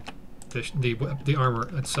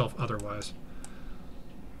armor itself. Otherwise,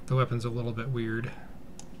 the weapon's a little bit weird,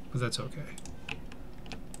 but that's okay.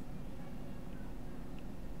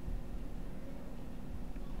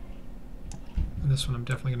 And this one I'm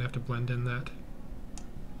definitely gonna have to blend in that.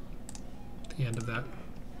 The end of that.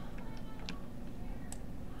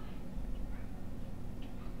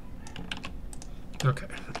 Okay.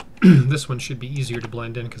 This one should be easier to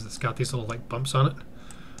blend in because it's got these little like bumps on it.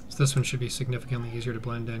 So this one should be significantly easier to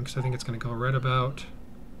blend in because I think it's going to go right about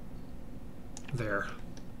there.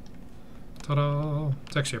 Ta-da!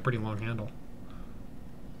 It's actually a pretty long handle.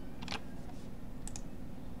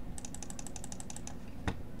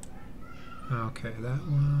 Okay, that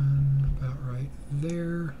one about right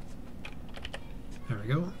there. There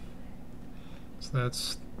we go. So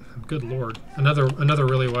that's, good lord, another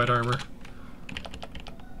really wide armor.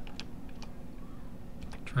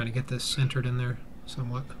 Trying to get this centered in there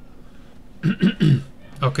somewhat.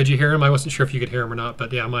 Oh, could you hear him? I wasn't sure if you could hear him or not,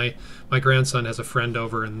 but yeah, my grandson has a friend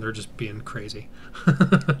over and they're just being crazy.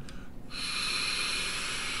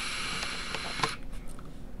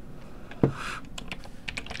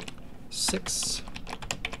 6.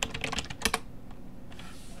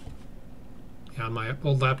 Yeah, on my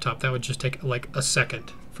old laptop, that would just take like a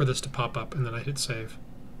second for this to pop up, and then I hit save.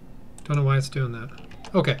 Don't know why it's doing that.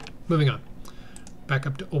 Okay, moving on. Back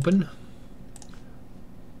up to open.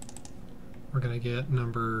 We're going to get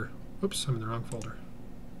number... Oops, I'm in the wrong folder.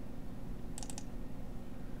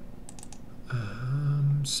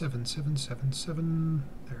 7, 7, 7, 7.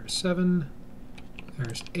 There's 7.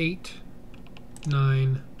 There's 8,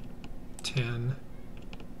 9, 10,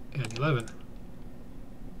 and 11.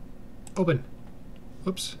 Open.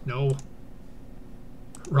 Oops, no.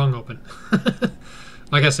 Wrong open.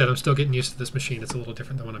 Like I said, I'm still getting used to this machine. It's a little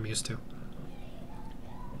different than what I'm used to.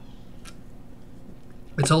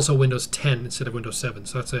 It's also Windows 10 instead of Windows 7,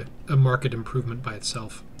 so that's a marked improvement by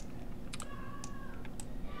itself.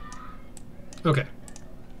 Okay.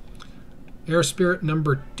 Air Spirit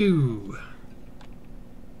number 2.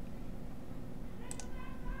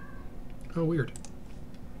 Oh, weird.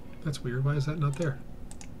 That's weird. Why is that not there?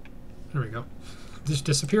 There we go. It just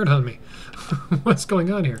disappeared on me. What's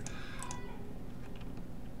going on here?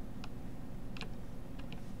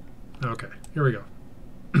 Okay, here we go.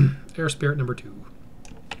 Air Spirit number 2.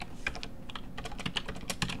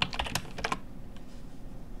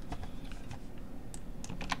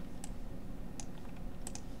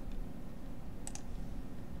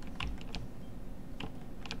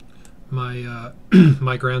 My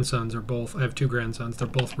my grandsons are both, I have 2 grandsons, they're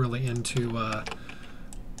both really into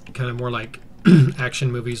kind of more like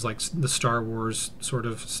action movies, like the Star Wars sort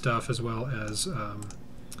of stuff, as well as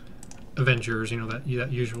Avengers, you know, that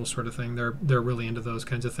usual sort of thing. They're really into those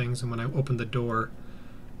kinds of things. And when I opened the door,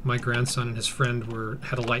 my grandson and his friend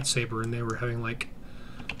had a lightsaber, and they were having like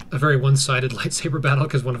a very one-sided lightsaber battle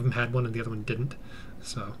because one of them had one and the other one didn't.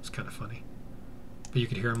 So it's kind of funny. But you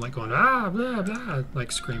could hear them like going, ah, blah, blah,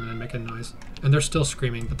 like screaming and making noise. And they're still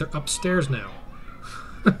screaming, but they're upstairs now.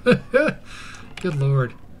 Good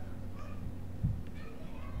Lord.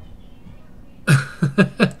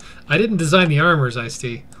 I didn't design the armors,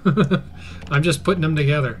 Ice-T. I'm just putting them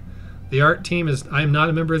together. The art team is... I'm not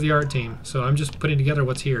a member of the art team, so I'm just putting together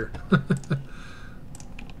what's here.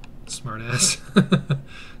 Smart ass.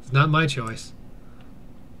 It's not my choice.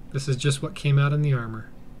 This is just what came out in the armor.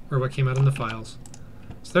 Or what came out in the files.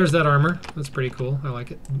 So there's that armor. That's pretty cool. I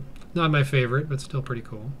like it. Not my favorite, but still pretty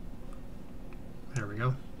cool. There we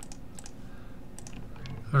go.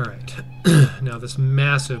 Alright. Now this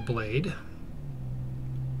massive blade.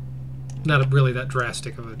 Not really that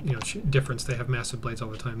drastic of a difference. They have massive blades all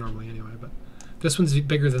the time normally anyway, but this one's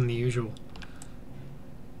bigger than the usual.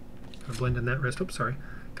 Gotta blend in that wrist. Oops, sorry.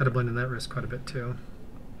 Gotta blend in that wrist quite a bit too.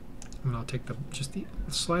 And I'll take just the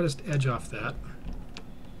slightest edge off that.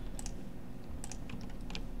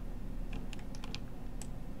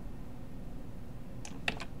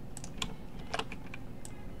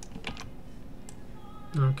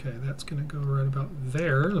 Okay, that's going to go right about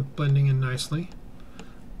there, blending in nicely.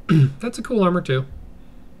 That's a cool armor too.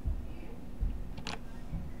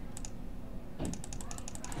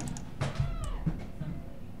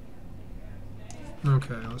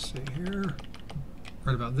 Okay, let's see here.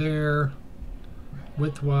 Right about there.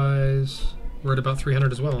 Width-wise, we're at about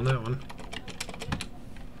 300 as well on that one.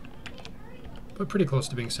 But pretty close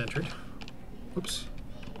to being centered. Oops.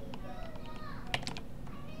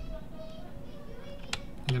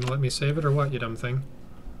 You gonna let me save it or what, you dumb thing?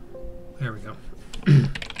 There we go.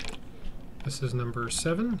 This is number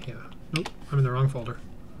 7? Yeah. Nope, I'm in the wrong folder.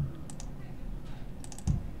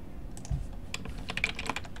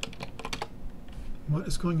 What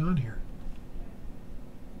is going on here?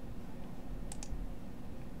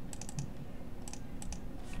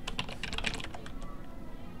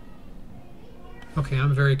 Okay,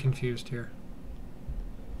 I'm very confused here.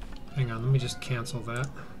 Hang on, let me just cancel that.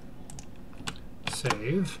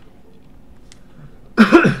 Save.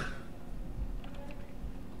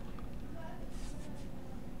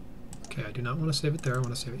 Okay, I do not want to save it there. I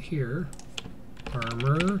want to save it here.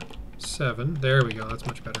 Armor 7. There we go. That's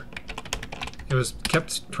much better. It was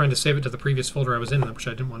kept trying to save it to the previous folder I was in, which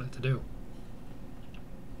I didn't want it to do.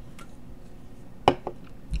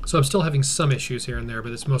 So I'm still having some issues here and there,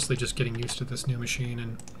 but it's mostly just getting used to this new machine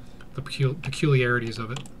and the peculiarities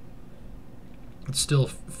of it. It's still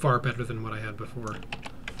far better than what I had before.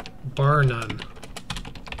 Bar none.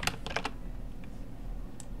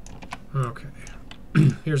 Okay.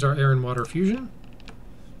 Here's our air and water fusion.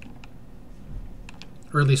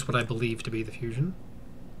 Or at least what I believe to be the fusion.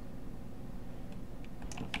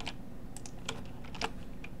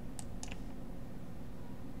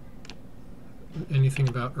 Anything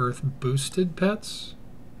about Earth boosted pets?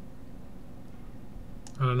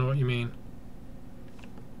 I don't know what you mean.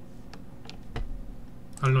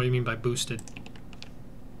 I don't know what you mean by boosted.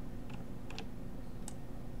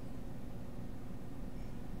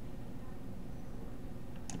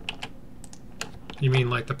 You mean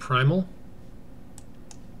like the primal?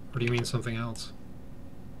 Or do you mean something else?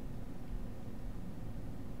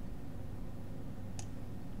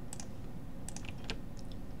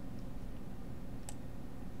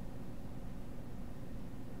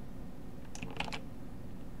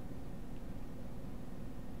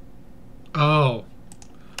 Oh,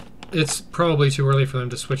 it's probably too early for them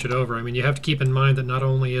to switch it over. I mean, you have to keep in mind that not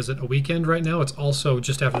only is it a weekend right now, it's also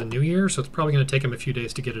just after the New Year, so it's probably going to take them a few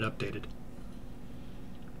days to get it updated.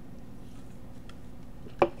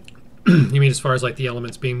 You mean as far as like the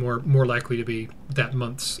elements being more likely to be that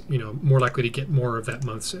month's, you know, more likely to get more of that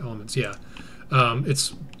month's elements? Yeah,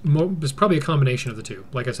 it's probably a combination of the two.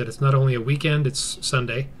 Like I said, it's not only a weekend; it's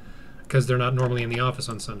Sunday because they're not normally in the office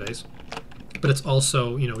on Sundays. But it's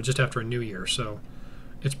also, you know, just after a New Year, so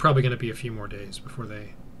it's probably going to be a few more days before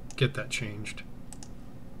they get that changed.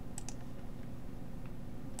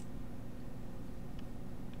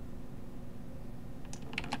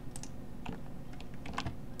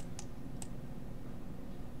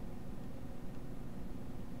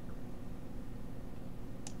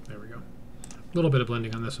 There we go. A little bit of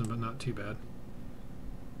blending on this one, but not too bad.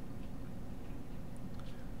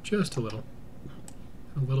 Just a little.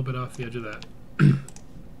 A little bit off the edge of that.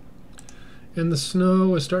 And the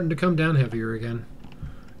snow is starting to come down heavier again.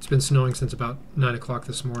 It's been snowing since about 9 o'clock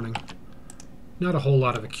this morning. Not a whole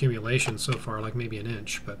lot of accumulation so far, like maybe an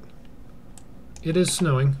inch, but it is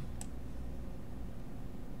snowing.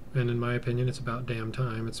 And in my opinion, it's about damn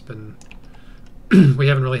time. It's been... we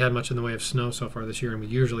haven't really had much in the way of snow so far this year, and we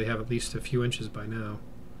usually have at least a few inches by now.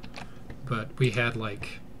 But we had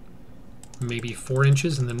like maybe 4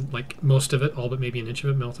 inches, and then like most of it, all but maybe an inch of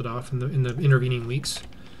it, melted off in the intervening weeks.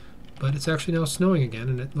 But it's actually now snowing again,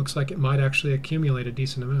 and it looks like it might actually accumulate a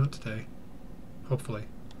decent amount today. Hopefully.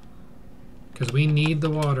 Because we need the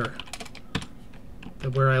water.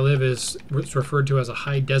 Where I live is it's referred to as a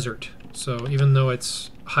high desert. So even though it's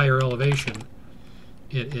higher elevation,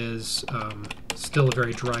 it is still a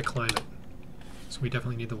very dry climate. So we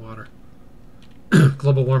definitely need the water.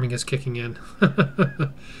 Global warming is kicking in.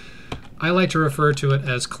 I like to refer to it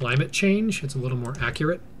as climate change. It's a little more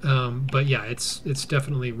accurate. But yeah, it's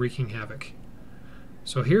definitely wreaking havoc.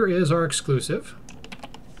 So here is our exclusive.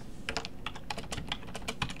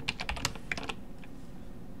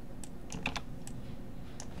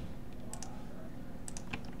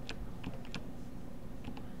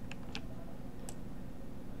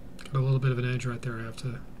 Got a little bit of an edge right there I have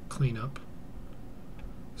to clean up.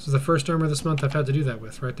 This is the first armor this month I've had to do that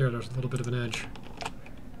with. Right there, there's a little bit of an edge.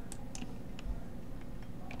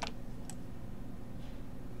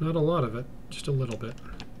 Not a lot of it, just a little bit.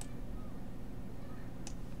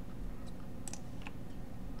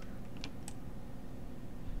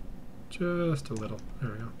 Just a little.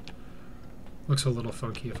 There we go. Looks a little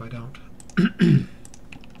funky if I don't.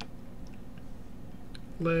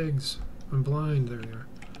 Legs. I'm blind. There they are.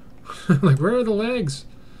 Like, where are the legs?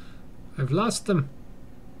 I've lost them.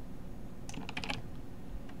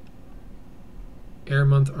 Air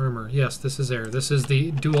month armor. Yes, this is air. This is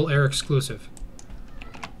the dual air exclusive.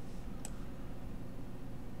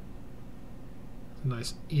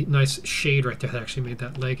 Nice shade right there. That actually made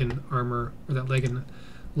that leg and armor, or that leg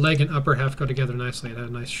and upper half go together nicely. It had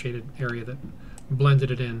a nice shaded area that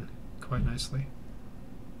blended it in quite nicely.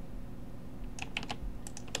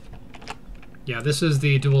 Yeah, this is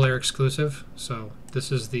the dual air exclusive. So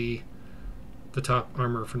this is the top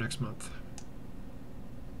armor for next month.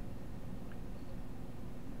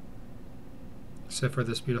 Except for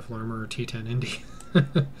this beautiful armor T10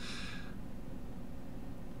 Indie.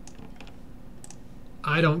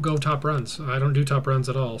 I don't go top runs. I don't do top runs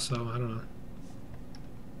at all, so I don't know.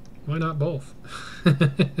 Why not both?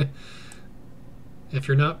 If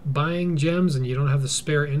you're not buying gems and you don't have the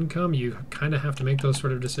spare income, you kind of have to make those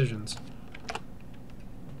sort of decisions.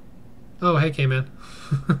 Oh, hey, K-Man.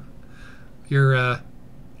 You're,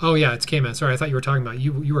 oh yeah, it's K-Man. Sorry, I thought you were talking about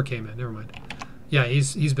you were K-Man. Never mind. Yeah,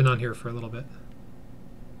 he's been on here for a little bit.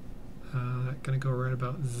 Gonna go right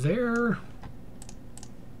about there.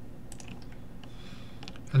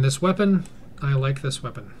 And this weapon, I like this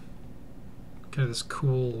weapon. Kind of this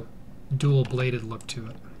cool dual-bladed look to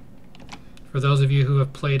it. For those of you who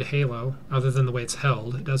have played Halo, other than the way it's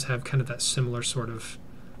held, it does have kind of that similar sort of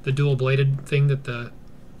the dual-bladed thing that the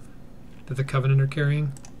Covenant are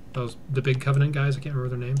carrying. The big Covenant guys, I can't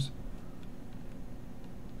remember their names.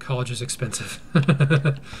 College is expensive.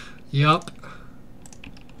 Yup.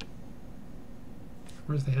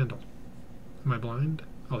 Where's the handle? Am I blind?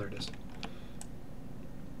 Oh, there it is.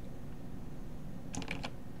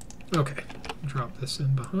 Okay, drop this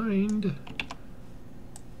in behind.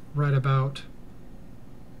 Right about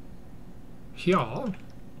here.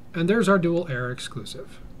 And there's our dual air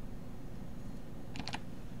exclusive.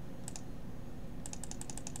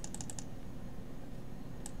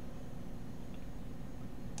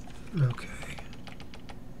 Okay.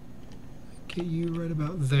 Get you right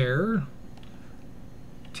about there.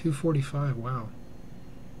 245, wow.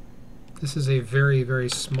 This is a very, very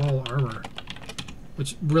small armor,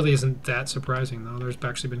 which really isn't that surprising, though. There's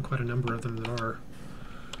actually been quite a number of them that are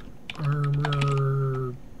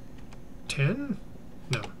armor 10?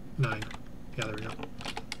 No, 9. Yeah, there we go.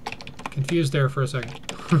 Confused there for a second.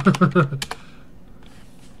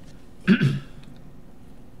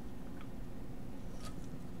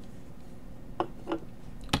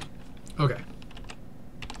 Okay.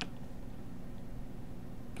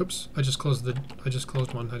 Oops, I just closed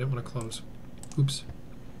one. I didn't want to close. Oops.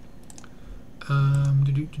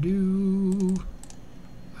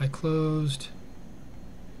 I closed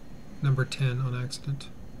number 10 on accident.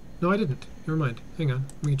 No, I didn't. Never mind. Hang on.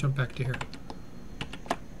 Let me jump back to here.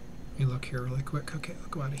 Let me look here really quick. Okay, I'll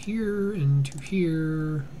go out of here into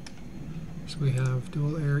here. So we have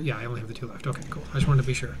dual air. Yeah, I only have the 2 left. Okay, cool. I just wanted to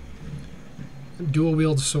be sure. Dual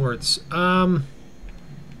wield swords.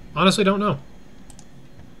 Honestly, don't know.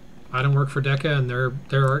 I don't work for Deca, and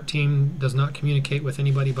their art team does not communicate with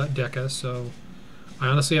anybody but Deca, so I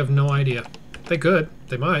honestly have no idea. They could.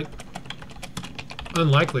 They might.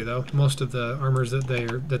 Unlikely, though. Most of the armors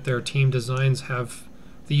that their team designs have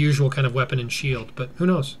the usual kind of weapon and shield, but who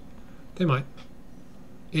knows? They might.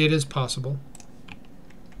 It is possible.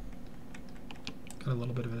 Got a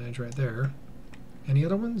little bit of an edge right there. Any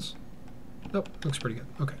other ones? Nope. Looks pretty good.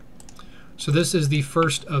 Okay. So this is the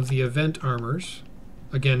first of the event armors.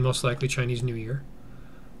 Again, most likely Chinese New Year.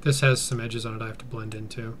 This has some edges on it I have to blend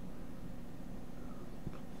into.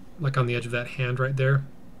 Like on the edge of that hand right there.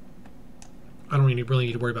 I don't really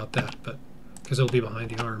need to worry about that, but because it'll be behind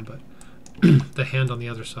the arm, but the hand on the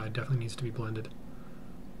other side definitely needs to be blended.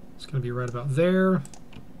 It's going to be right about there.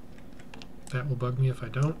 That will bug me if I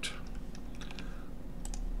don't.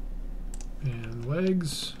 And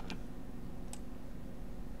legs.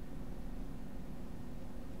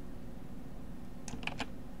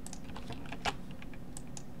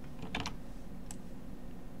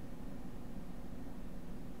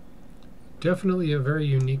 Definitely a very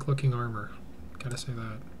unique looking armor. Gotta say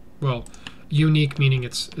that. Well, unique meaning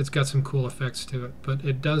it's got some cool effects to it, but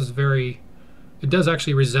it does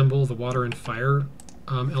actually resemble the water and fire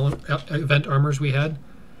event armors we had.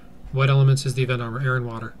 What elements is the event armor? Air and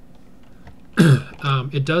water.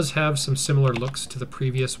 It does have some similar looks to the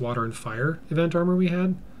previous water and fire event armor we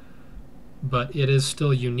had, but it is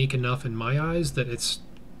still unique enough in my eyes that it's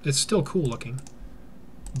still cool looking,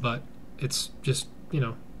 but it's just, you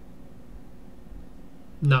know,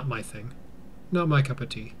 not my thing. Not my cup of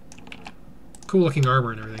tea. Cool looking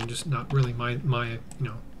armor and everything, just not really my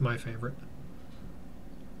favorite.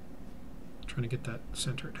 Trying to get that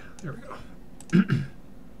centered. There we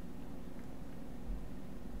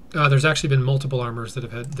go. There's actually been multiple armors that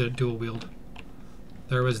have had the dual wield.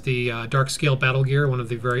 There was the Dark Scale Battle Gear, one of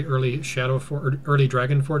the very early early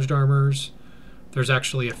Dragon Forged armors. There's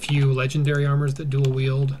actually a few legendary armors that dual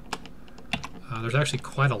wield. There's actually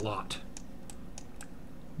quite a lot.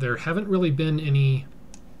 There haven't really been any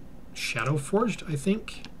Shadow Forged, I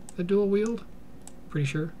think, that dual wield. Pretty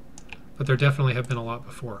sure. But there definitely have been a lot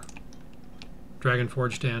before. Dragon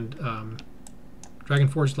Forged and Dragon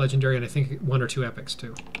Forged Legendary, and I think one or two epics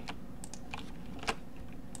too.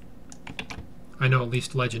 I know at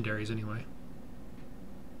least legendaries anyway.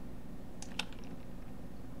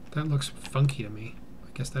 That looks funky to me. I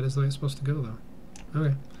guess that is the way it's supposed to go though.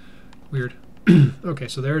 Okay. Weird. Okay,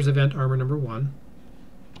 so there's event armor number 1.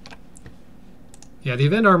 Yeah, the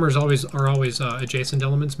event armors are always adjacent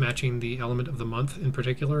elements matching the element of the month in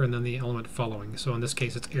particular, and then the element following. So in this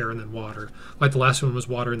case, it's air and then water. Like the last one was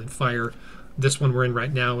water and then fire. This one we're in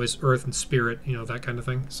right now is earth and spirit, you know, that kind of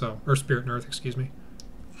thing. So, or spirit and earth, excuse me.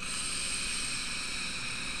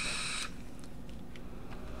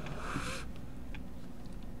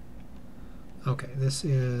 Okay, this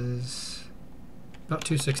is about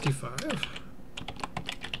 265.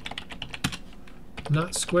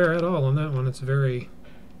 Not square at all on that one. It's very,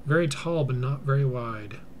 very tall, but not very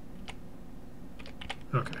wide.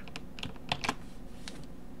 Okay.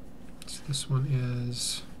 So this one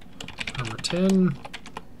is armor 10.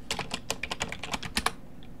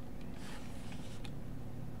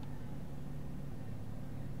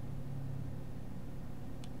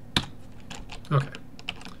 Okay.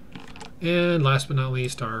 And last but not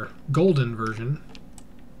least, our golden version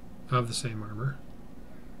of the same armor.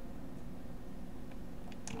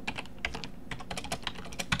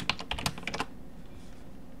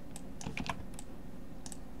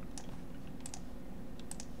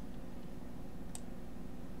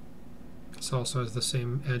 This also has the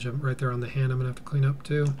same edge right there on the hand I'm going to have to clean up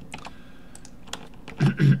too.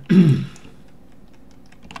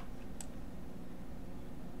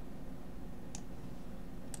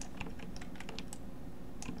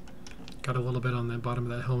 Got a little bit on the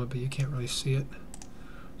bottom of that helmet, but you can't really see it.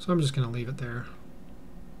 So I'm just going to leave it there.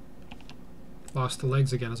 Lost the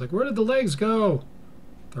legs again. I was like, where did the legs go?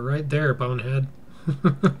 They're right there, bonehead.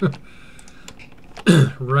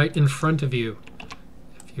 Right in front of you.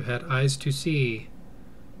 If you had eyes to see.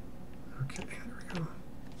 Okay, there we go.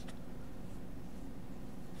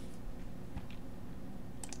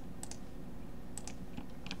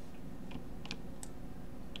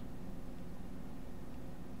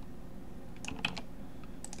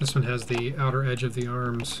 This one has the outer edge of the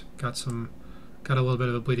arms. Got a little bit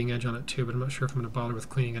of a bleeding edge on it too, but I'm not sure if I'm going to bother with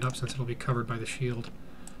cleaning it up since it'll be covered by the shield.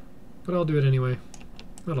 But I'll do it anyway.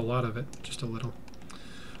 Not a lot of it, just a little.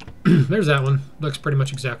 There's that one. Looks pretty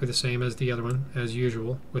much exactly the same as the other one, as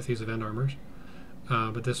usual, with these event armors.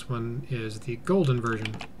 But this one is the golden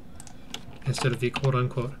version, instead of the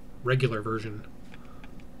quote-unquote regular version.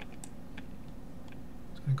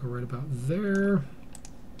 It's going to go right about there.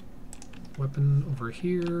 Weapon over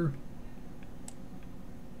here.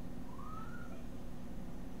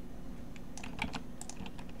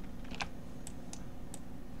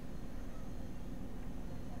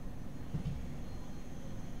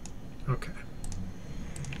 Okay.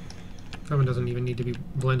 That one doesn't even need to be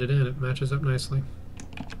blended in. It matches up nicely.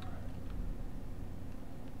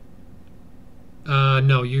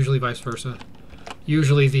 No, usually vice versa.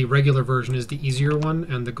 Usually the regular version is the easier one,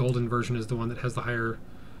 and the golden version is the one that has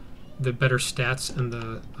the better stats and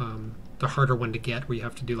the harder one to get, where you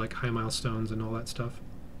have to do like high milestones and all that stuff.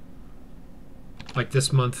 Like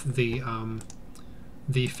this month, the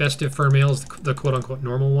festive fur mail is the quote-unquote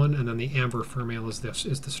normal one, and then the amber fur mail is the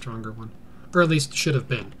stronger one, or at least should have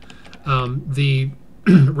been. The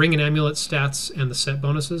ring and amulet stats and the set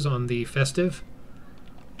bonuses on the festive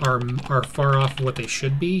are far off what they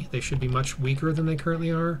should be. They should be much weaker than they currently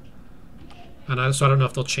are. And so I don't know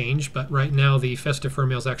if they'll change, but right now the festive fur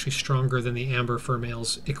mail is actually stronger than the amber fur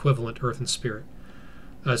mail's equivalent, earth and spirit,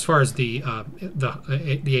 as far as the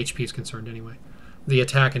HP is concerned anyway. The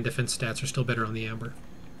attack and defense stats are still better on the amber.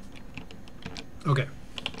 Okay.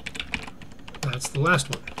 That's the last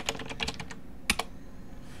one.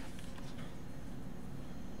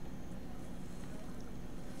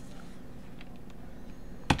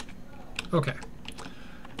 Okay.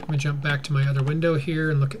 Let me jump back to my other window here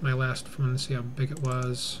and look at my last one and see how big it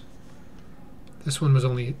was. This one was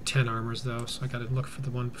only 10 armors though, so I got to look for the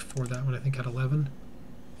one before that one. I think had 11.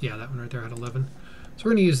 Yeah, that one right there had 11. So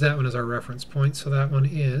we're going to use that one as our reference point. So that one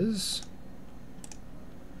is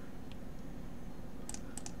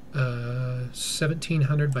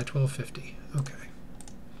 1700 by 1250. Okay.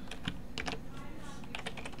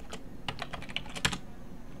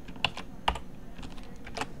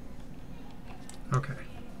 Okay,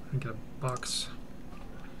 I get a box.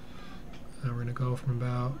 Now we're going to go from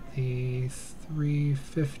about the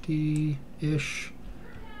 350-ish.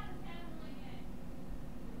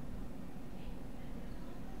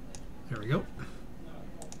 There we go.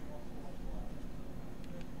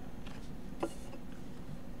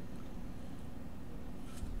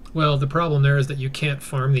 Well, the problem there is that you can't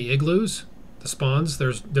farm the igloos, the spawns.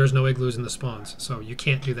 There's no igloos in the spawns, so you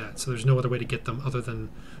can't do that. So there's no other way to get them other than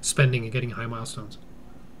spending and getting high milestones.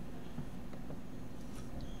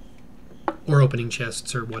 Or opening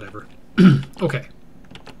chests or whatever. Okay.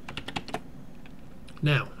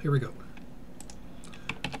 Now, here we go.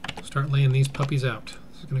 Start laying these puppies out.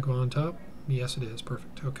 This is going to go on top. Yes, it is.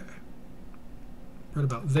 Perfect. Okay. Right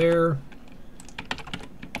about there.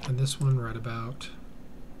 And this one right about...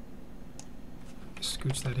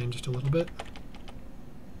 Scooch that in just a little bit.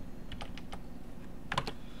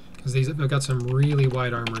 Because these, I've got some really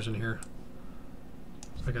wide armors in here.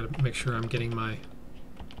 So I got to make sure I'm getting my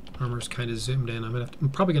armors kind of zoomed in. I'm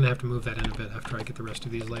probably going to have to move that in a bit after I get the rest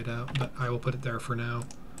of these laid out, but I will put it there for now.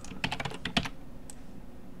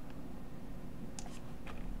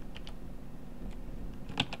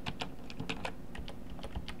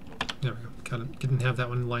 There we go. Kind of didn't have that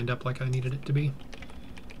one lined up like I needed it to be.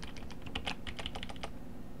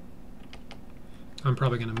 I'm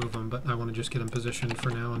probably going to move them, but I want to just get them positioned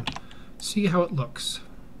for now and see how it looks.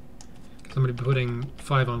 Because I'm going to be putting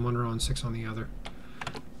 5 on one row and 6 on the other.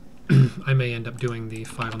 I may end up doing the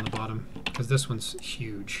 5 on the bottom, because this one's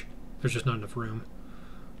huge. There's just not enough room.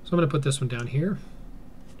 So I'm going to put this one down here.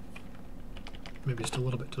 Maybe just a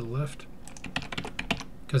little bit to the left.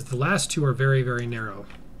 Because the last two are very, very narrow.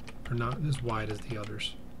 They're not as wide as the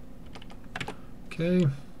others. Okay.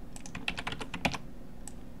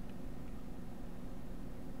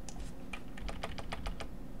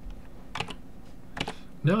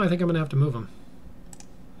 No, I think I'm going to have to move them.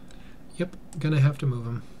 Yep, going to have to move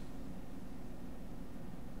them.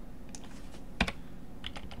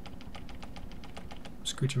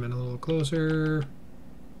 Scooch them in a little closer.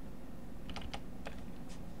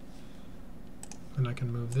 And I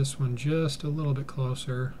can move this one just a little bit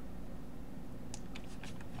closer.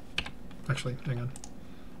 Actually, hang on.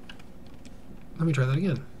 Let me try that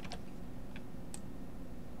again.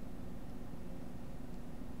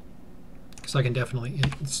 So I can definitely,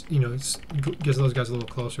 it's, you know, it gives those guys a little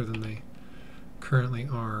closer than they currently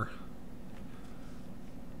are.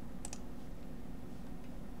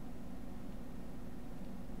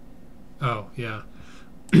 Oh, yeah.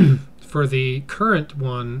 For the current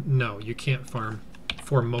one, no, you can't farm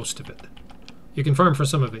for most of it. You can farm for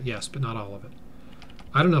some of it, yes, but not all of it.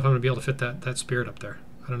 I don't know if I'm going to be able to fit that spirit up there.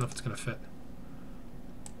 I don't know if it's going to fit.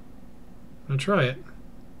 I'm going to try it.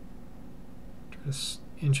 Try to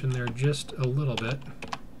inch in there just a little bit.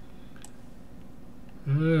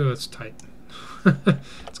 Ooh, it's tight.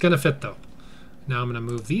 It's going to fit, though. Now I'm going to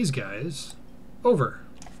move these guys over.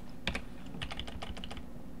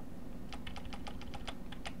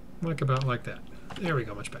 Like about like that. There we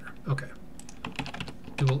go, much better. Okay.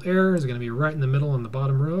 Dual air is going to be right in the middle on the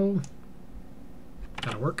bottom row.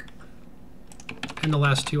 That'll work. And the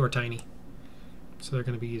last two are tiny, so they're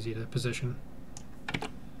going to be easy to position.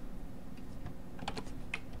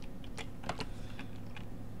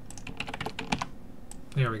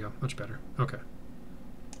 There we go, much better. Okay.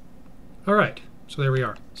 All right, so there we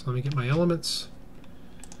are. So let me get my elements.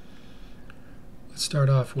 Let's start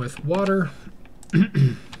off with water.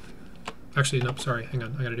 Actually, nope, sorry, hang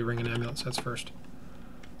on. I gotta do ring and amulet sets first.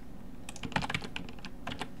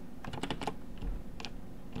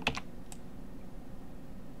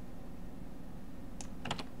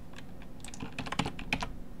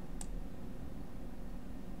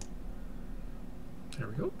 There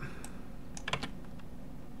we go.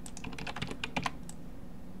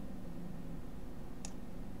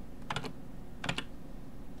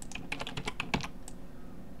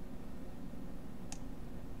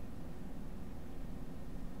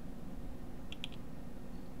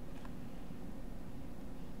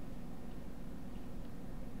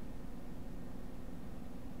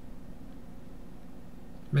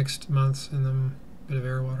 Mixed months and then a bit of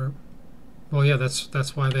air water. Well, yeah,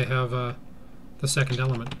 that's why they have the second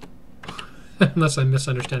element. Unless I'm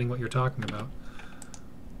misunderstanding what you're talking about.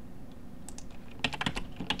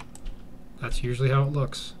 That's usually how it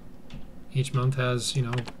looks. Each month has, you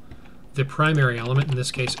know, the primary element, in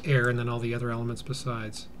this case air, and then all the other elements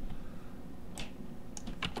besides.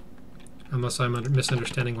 Unless I'm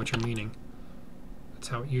misunderstanding what you're meaning. That's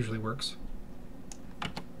how it usually works.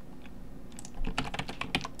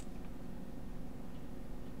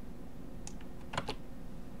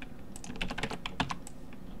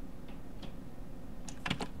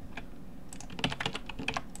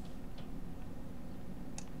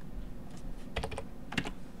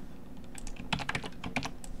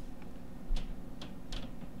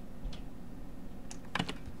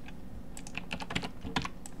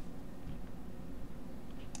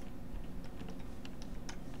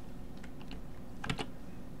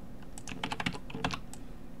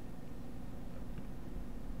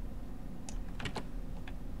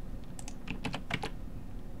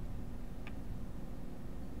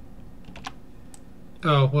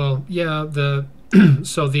 Oh, well, yeah, the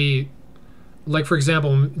so the like for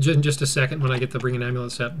example, in just a second when I get the bring an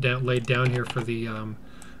amulet set laid down here for the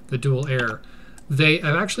dual air, I've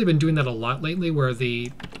actually been doing that a lot lately, where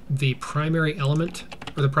the primary element,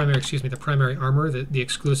 or the primary, excuse me, the primary armor, the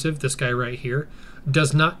exclusive, this guy right here,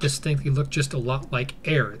 does not distinctly look just a lot like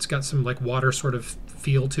air. It's got some like water sort of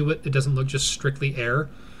feel to it. It doesn't look just strictly air.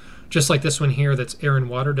 Just like this one here that's air and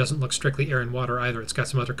water doesn't look strictly air and water either. It's got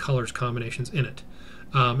some other colors combinations in it.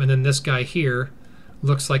 And then this guy here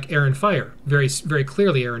looks like air and fire. Very, very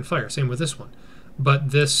clearly air and fire. Same with this one.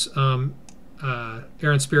 But this air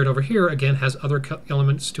and spirit over here, again, has other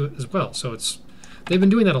elements to it as well. So they've been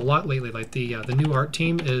doing that a lot lately. Like the new art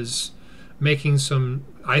team is making some,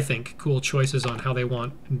 I think, cool choices on how they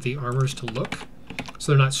want the armors to look.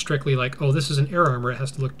 So they're not strictly like, oh, this is an air armor. It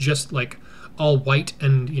has to look just like all white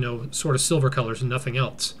and, you know, sort of silver colors and nothing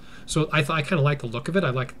else. So I kind of like the look of it.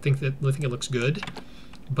 I think it looks good.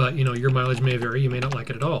 But, you know, your mileage may vary. You may not like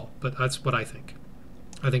it at all. But that's what I think.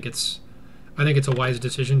 I think it's a wise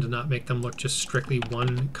decision to not make them look just strictly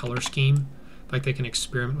one color scheme. Like they can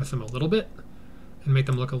experiment with them a little bit and make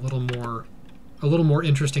them look a little more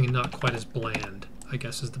interesting and not quite as bland, I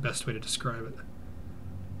guess is the best way to describe it.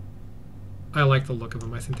 I like the look of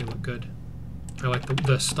them. I think they look good. I like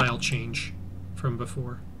the style change from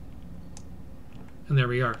before. And there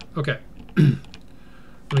we are. Okay.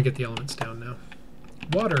 Let me get the elements down now.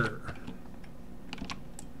 Water.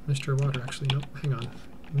 Mr. Water, actually, nope, hang on.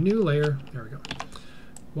 New layer. There we go.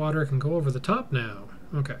 Water can go over the top now.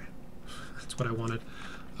 Okay. That's what I wanted.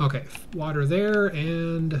 Okay, water there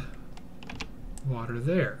and water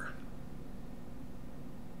there.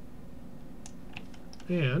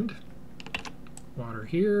 And water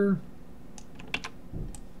here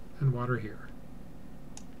and water here.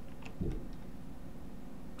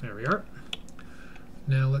 There we are.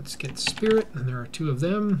 Now let's get spirit, and there are two of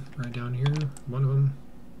them right down here. One of them.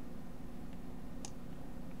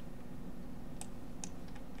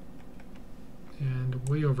 And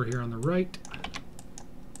way over here on the right.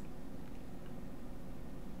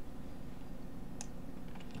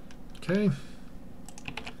 Okay.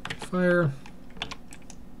 Fire.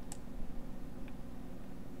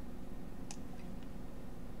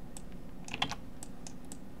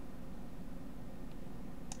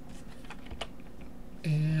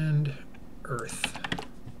 And earth.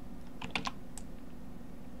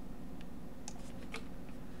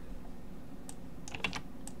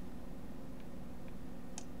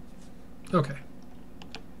 Okay.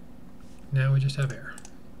 Now we just have air.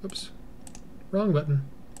 Oops. Wrong button.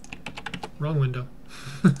 Wrong window.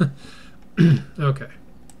 Okay.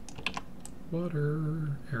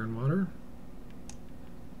 Water, air and water.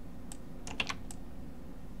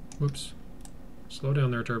 Whoops. Slow down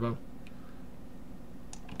there, Turbo.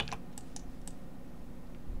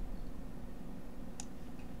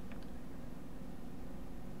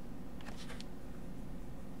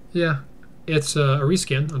 Yeah, it's a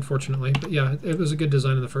reskin, unfortunately, but yeah, it was a good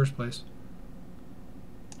design in the first place.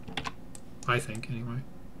 I think, anyway.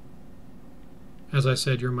 As I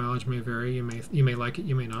said, your mileage may vary. You may like it,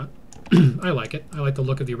 you may not. I like it. I like the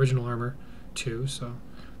look of the original armor too. So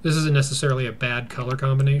this isn't necessarily a bad color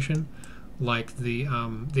combination, like the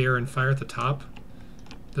air and fire at the top.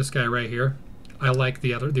 This guy right here, I like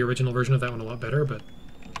the original version of that one a lot better. But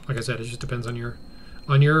like I said, it just depends on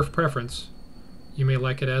your preference. You may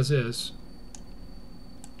like it as is.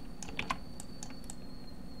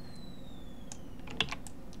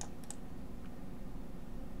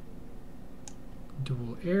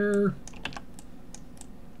 Dual air.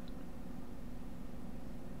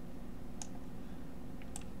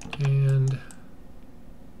 And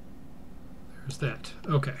there's that.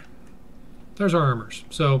 Okay. There's our armors.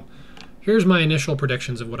 So here's my initial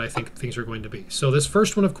predictions of what I think things are going to be. So this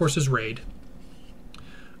first one, of course, is raid.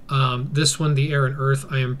 This one, the air and earth,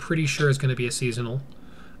 I am pretty sure is going to be a seasonal.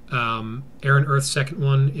 Air and earth second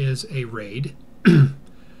one is a raid.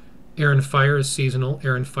 Air and fire is seasonal.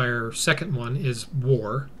 Air and fire second one is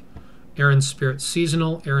war. Air and spirit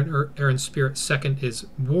seasonal. Air and spirit second is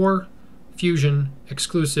war. Fusion,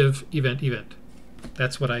 exclusive, event.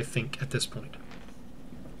 That's what I think at this point.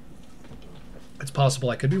 It's possible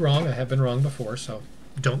I could be wrong. I have been wrong before, so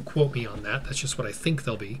don't quote me on that. That's just what I think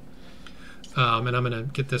they'll be. And I'm going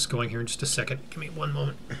to get this going here in just a second. Give me one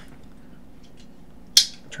moment. I'm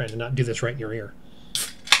trying to not do this right in your ear.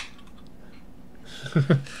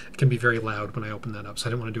 It can be very loud when I open that up, so I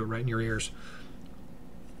didn't want to do it right in your ears.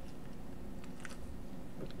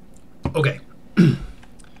 Okay.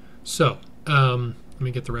 So, let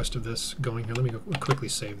me get the rest of this going here. Let me go quickly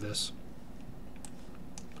save this.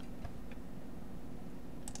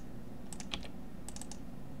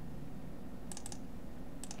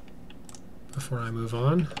 before I move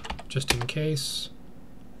on, just in case.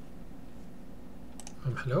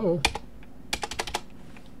 Hello.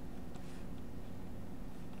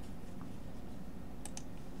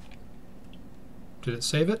 Did it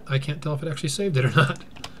save it? I can't tell if it actually saved it or not.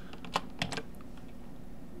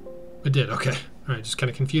 It did, okay. All right, just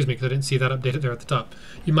kind of confused me because I didn't see that updated there at the top.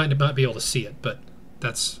 You might not be able to see it, but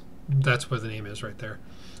that's where the name is right there.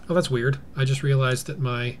 Oh, that's weird. I just realized that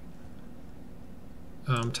my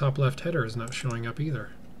top left header is not showing up either.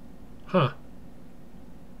 Huh.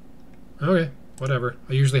 Okay, whatever.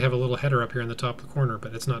 I usually have a little header up here in the top of the corner,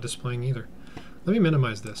 but it's not displaying either. Let me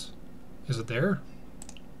minimize this. Is it there?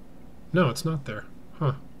 No, it's not there.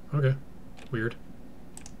 Huh. Okay. Weird.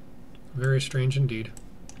 Very strange indeed.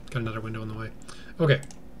 Got another window in the way. Okay.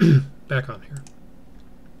 Back on here.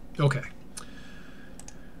 Okay.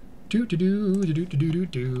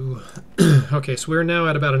 Okay, so we're now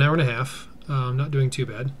at about an hour and a half. Not doing too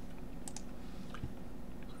bad.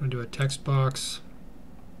 I'm going to do a text box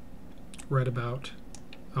right about...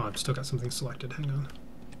 Oh, I've still got something selected. Hang on.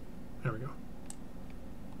 There we go.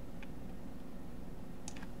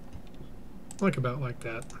 Like about like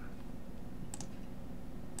that.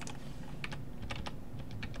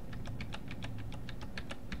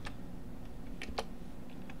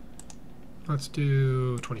 Let's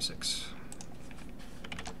do 26.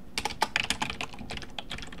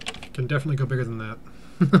 Can definitely go bigger than that.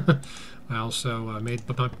 I also made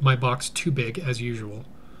my box too big as usual,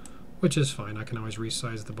 which is fine. I can always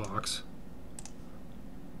resize the box.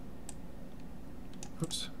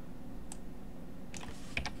 Oops.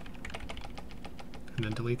 And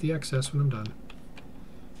then delete the excess when I'm done.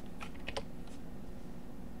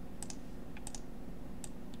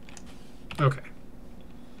 Okay.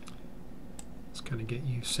 Let's kind of get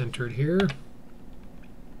you centered here.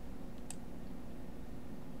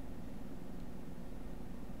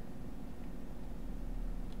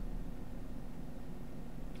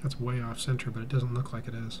 That's way off center, but it doesn't look like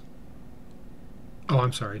it is. Oh,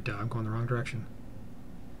 I'm sorry, duh, I'm going the wrong direction.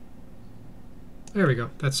 There we go,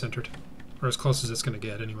 that's centered. Or as close as it's going to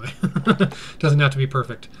get, anyway. Doesn't have to be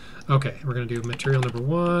perfect. Okay, we're going to do material number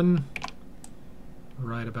 1,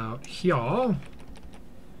 right about here.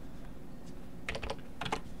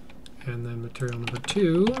 And then material number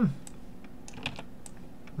 2,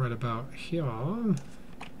 right about here.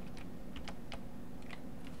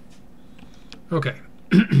 Okay.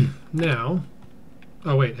 Now,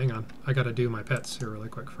 oh wait, hang on. I got to do my pets here really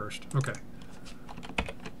quick first. Okay.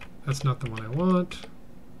 That's not the one I want.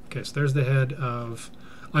 Okay, so there's the head of...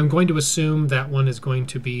 I'm going to assume that one is going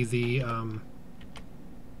to be the...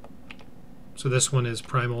 so this one is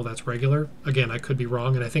primal, that's regular. Again, I could be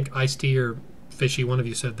wrong, and I think Ice-T or Fishy, one of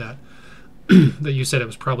you said that. That you said it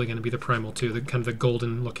was probably going to be the primal too, the kind of the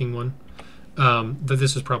golden looking one. That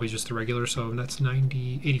this is probably just the regular, so that's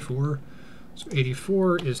 84. So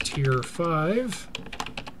 84 is tier 5.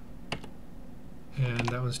 And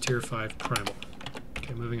that one's tier 5 primal.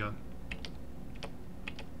 Okay, moving on.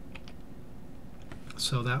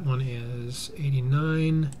 So that one is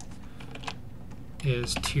 89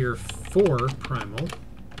 is tier 4 primal.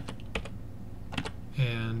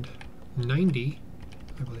 And 90,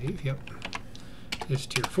 I believe, yep, is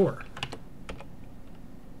tier 4.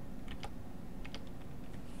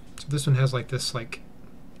 So this one has like this like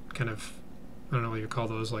kind of, I don't know what you call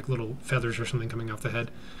those, like little feathers or something coming off the head,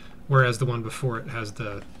 whereas the one before it has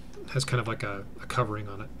kind of like a covering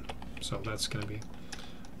on it. So that's going to be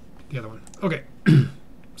the other one. Okay,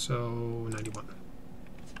 so 91.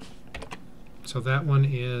 So that one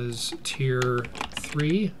is tier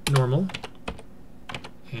 3 normal,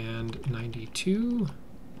 and 92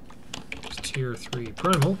 is tier 3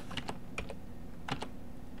 primal,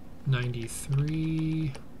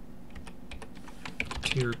 93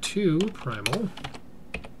 tier 2 primal,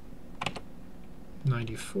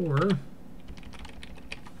 94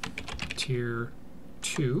 tier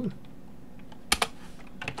 2.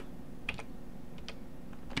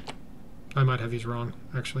 I might have these wrong,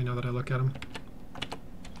 actually, now that I look at them.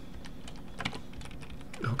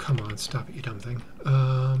 Oh, come on, stop it, you dumb thing.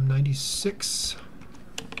 96.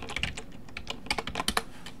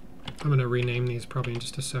 I'm going to rename these probably in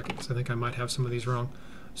just a second, because I think I might have some of these wrong.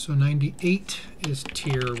 So 98 is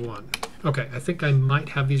tier 1. Okay, I think I might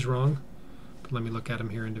have these wrong, but let me look at them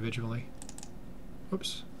here individually.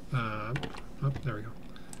 Whoops. Oh, there we go.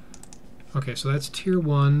 Okay, so that's tier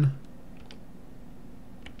 1.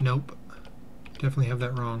 Nope. Definitely have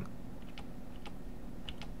that wrong.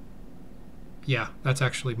 Yeah, that's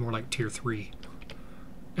actually more like tier 3.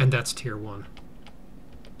 And that's tier 1.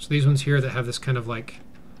 So these ones here that have this kind of like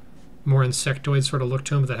more insectoid sort of look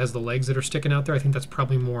to them, but that has the legs that are sticking out there. I think that's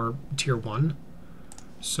probably more tier 1.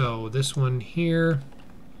 So this one here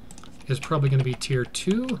is probably going to be tier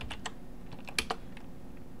 2.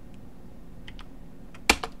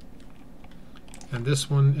 And this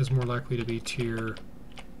one is more likely to be tier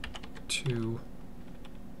 2.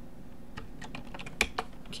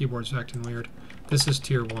 Keyboard's acting weird. This is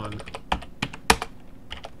tier 1.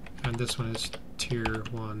 And this one is tier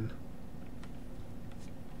 1.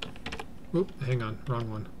 Oop, hang on, wrong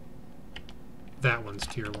one. That one's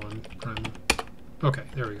tier 1 primal. Okay,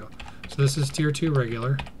 there we go. So this is tier 2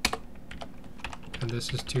 regular. And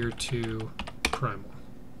this is tier 2 primal.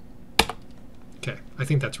 Okay, I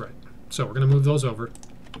think that's right. So we're going to move those over.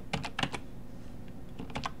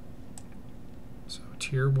 So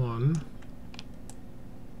tier 1.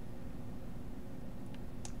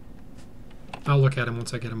 I'll look at them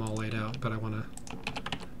once I get them all laid out, but I want to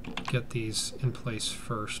get these in place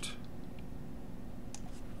first.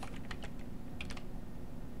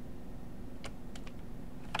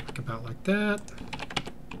 About like that.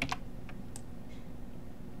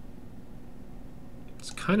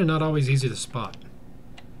 It's kind of not always easy to spot.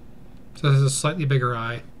 So this is a slightly bigger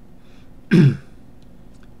eye.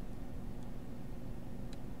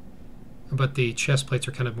 But the chest plates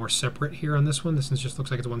are kind of more separate here on this one. This one just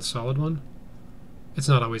looks like it's one solid one. It's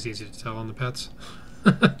not always easy to tell on the pets.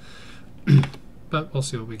 But we'll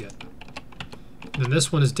see what we get. And then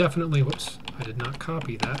this one is definitely, whoops, I did not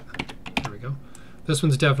copy that. There we go. This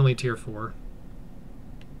one's definitely tier 4.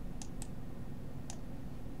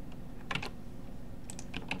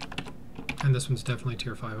 And this one's definitely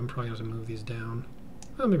tier 5. I'm probably going to move these down.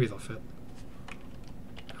 Well, maybe they'll fit.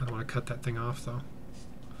 I don't want to cut that thing off, though.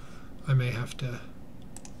 I may have to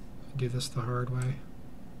do this the hard way.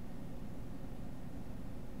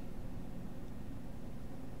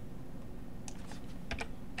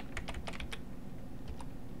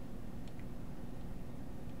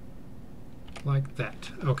 Like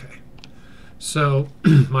that. Okay. So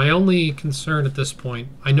my only concern at this point,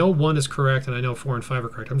 I know 1 is correct and I know 4 and 5 are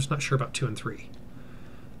correct. I'm just not sure about 2 and 3.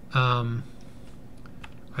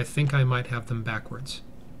 I think I might have them backwards.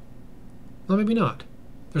 Well, maybe not.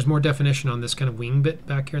 There's more definition on this kind of wing bit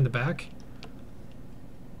back here in the back.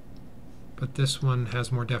 But this one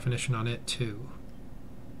has more definition on it too.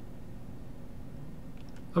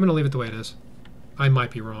 I'm going to leave it the way it is. I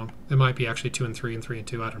might be wrong. It might be actually 2 and 3 and 3 and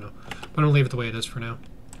 2. I don't know. But I'm going to leave it the way it is for now.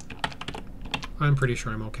 I'm pretty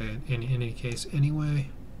sure I'm okay in any case anyway.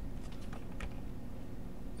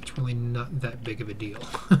 It's really not that big of a deal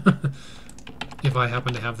if I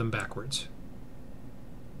happen to have them backwards.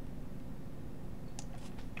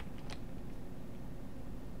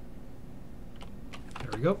 There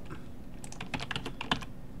we go.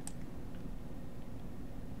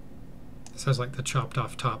 This has like the chopped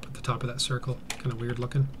off top at the top of that circle. Kind of weird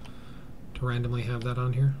looking to randomly have that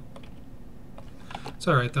on here. It's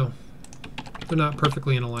alright though. They're not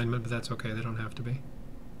perfectly in alignment, but that's okay. They don't have to be.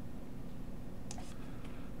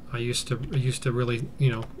 I used to really, you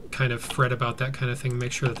know, kind of fret about that kind of thing,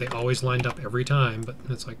 make sure that they always lined up every time, but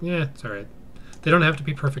it's like, yeah, it's alright. They don't have to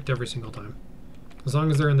be perfect every single time. As long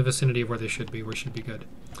as they're in the vicinity of where they should be, we should be good.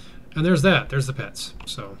 And there's that. There's the pets.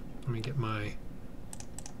 So let me get my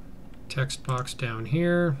text box down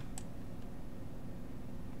here.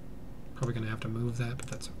 Probably going to have to move that, but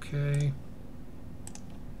that's okay.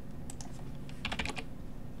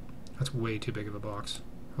 That's way too big of a box.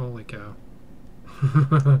 Holy cow.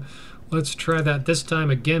 Let's try that this time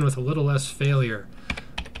again with a little less failure.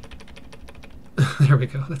 There we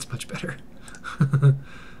go. That's much better.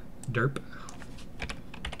 Derp.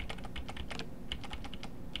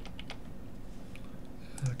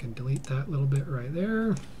 I can delete that little bit right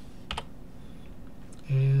there.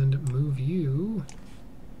 And move you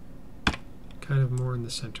kind of more in the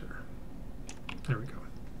center. There we go.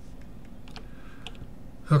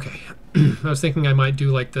 Okay. I was thinking I might do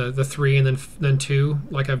like the 3 and then 2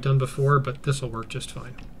 like I've done before, but this will work just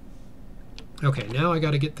fine. Okay, now I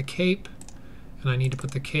got to get the cape, and I need to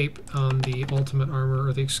put the cape on the ultimate armor,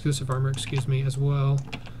 or the exclusive armor, excuse me, as well.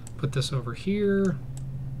 Put this over here,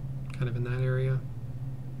 kind of in that area.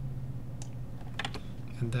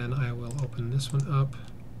 And then I will open this one up.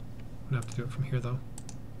 I'm going to have to do it from here though.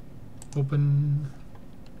 Open.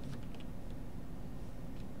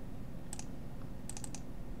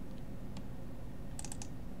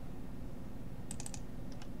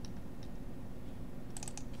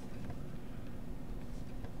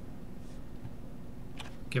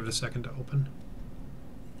 Give it a second to open.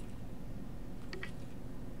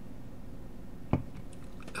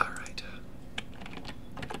 All right.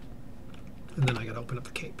 And then I got to open up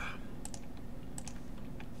the cape.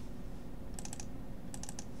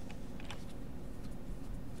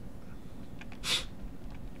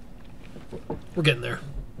 We're getting there.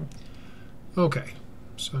 Okay,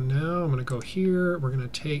 so now I'm going to go here. We're going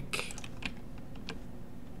to take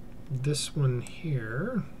this one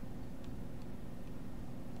here.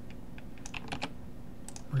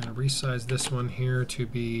 We're going to resize this one here to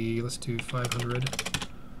be, let's do 500.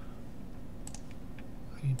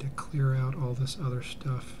 I need to clear out all this other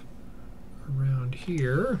stuff around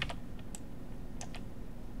here.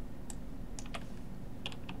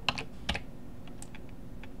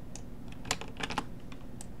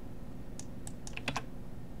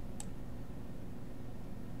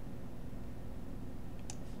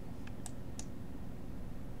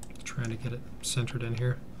 Trying to get it centered in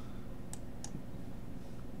here.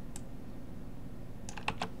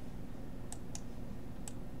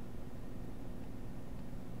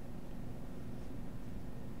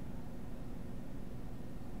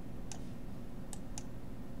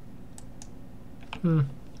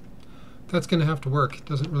 That's going to have to work. It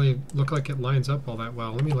doesn't really look like it lines up all that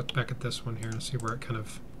well. Let me look back at this one here and see where it kind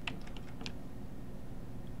of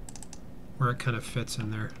fits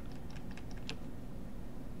in there.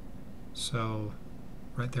 So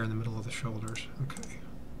right there in the middle of the shoulders. Okay.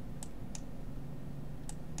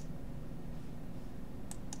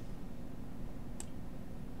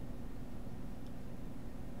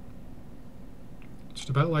 Just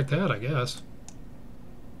about like that, I guess.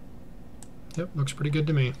 Yep, looks pretty good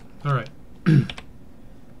to me. All right. I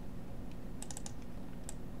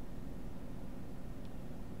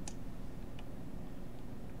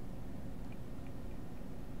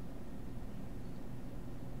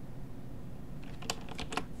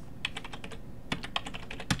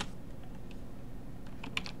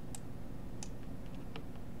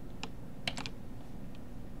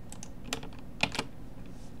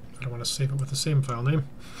don't want to save it with the same file name.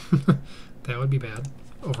 That would be bad.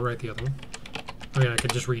 Overwrite the other one. I mean, I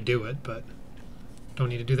could just redo it, but don't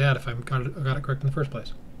need to do that if I got it correct in the first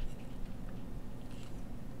place.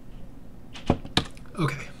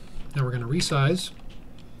 Okay, now we're going to resize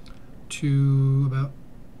to about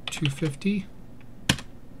 250.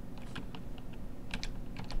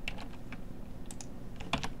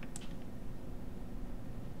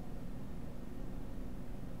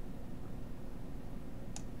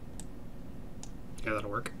 Yeah, that'll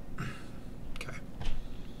work. Okay.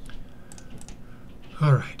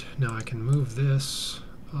 All right, now I can move this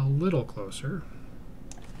a little closer.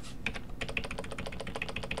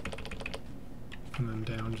 And then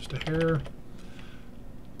down just a hair.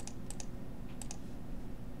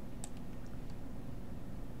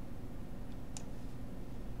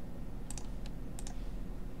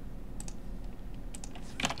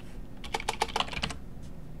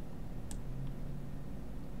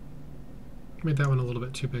 Made that one a little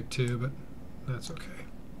bit too big too, but that's okay.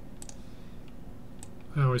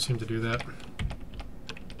 I always seem to do that.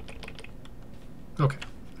 Okay,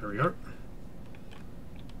 there we are.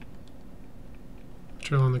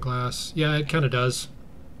 Trail on the glass. Yeah, it kind of does.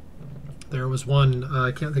 There was one,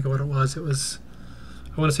 I can't think of what it was. It was,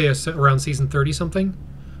 I want to say around season 30 something.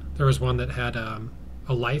 There was one that had a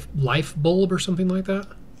life bulb or something like that.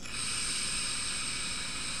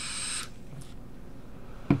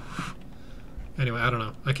 Anyway, I don't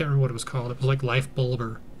know. I can't remember what it was called. It was like life bulb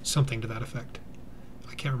or something to that effect.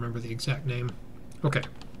 I can't remember the exact name. Okay.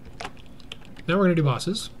 Now we're going to do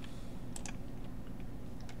bosses.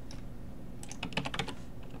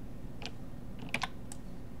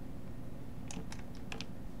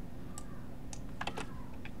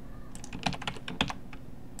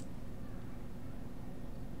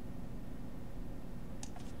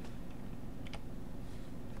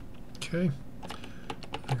 Okay.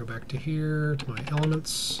 I go back to here, to my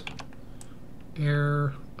elements,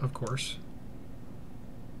 air, of course.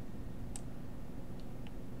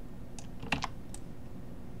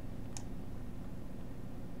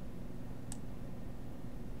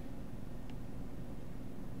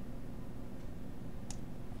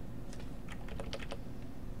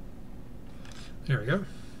 There we go.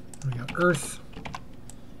 We got earth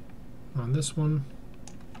on this one,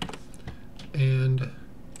 and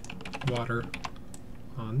water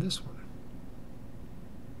on this one.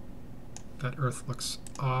 That earth looks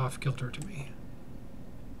off kilter to me.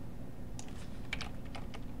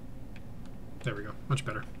 There we go, much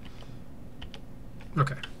better.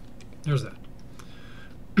 Okay, there's that.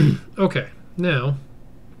 Okay, now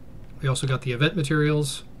we also got the event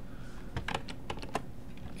materials,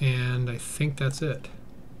 and I think that's it.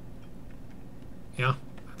 Yeah,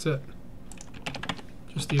 that's it.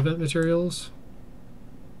 Just the event materials.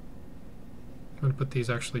 I'm going to put these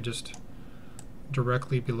actually just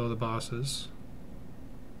directly below the bosses.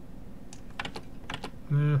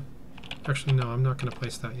 Actually, no, I'm not going to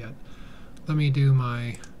place that yet. let me do my,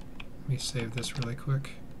 let me save this really quick.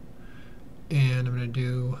 And I'm going to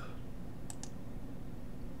do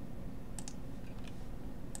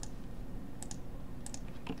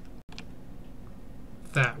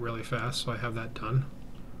that really fast, so I have that done.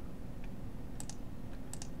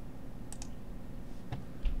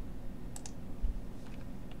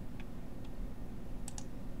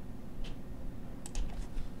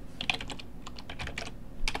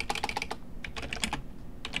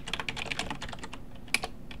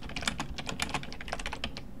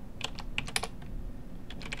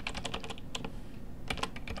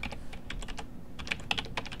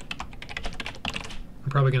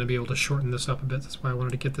 Probably going to be able to shorten this up a bit. That's why I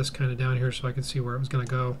wanted to get this kind of down here so I could see where it was going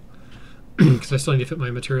to go, because I still need to fit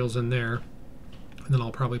my materials in there, and then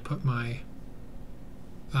I'll probably put my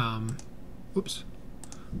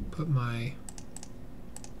put my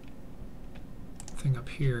thing up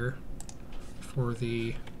here for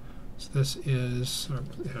the, so this is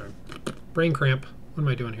brain cramp. What am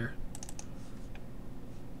I doing here?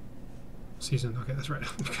 Season, okay, that's right.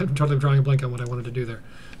 I'm totally drawing a blank on what I wanted to do there.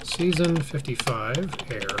 Season 55,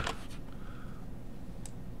 air.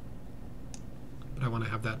 But I want to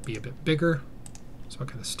have that be a bit bigger, so it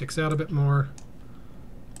kind of sticks out a bit more.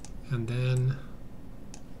 And then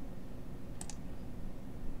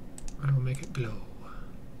I will make it glow.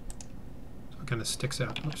 So it kind of sticks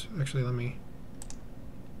out. Oops, actually let me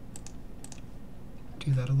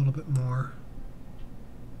do that a little bit more.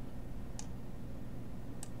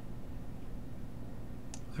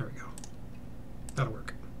 There we go. That'll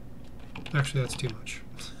work. Actually, that's too much.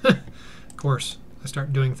 Of course, I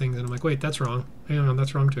start doing things and I'm like, wait, that's wrong. Hang on,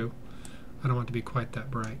 that's wrong too. I don't want it to be quite that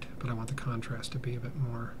bright, but I want the contrast to be a bit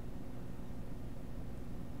more,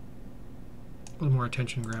 a little more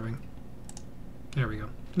attention grabbing. There we go.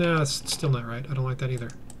 No, that's still not right. I don't like that either.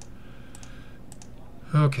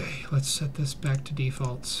 Okay, let's set this back to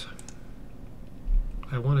defaults.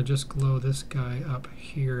 I want to just glow this guy up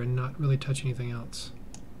here and not really touch anything else.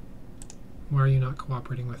 Why are you not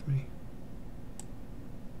cooperating with me?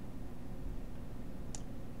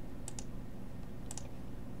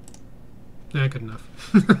 Nah, good enough.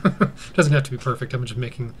 Doesn't have to be perfect. I'm just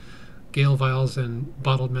making Gale vials and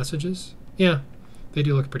bottled messages. Yeah, they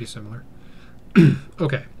do look pretty similar.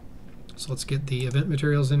 Okay, so let's get the event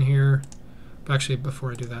materials in here. But actually,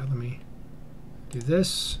 before I do that, let me do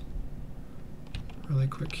this really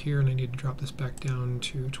quick here, and I need to drop this back down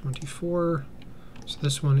to 24. So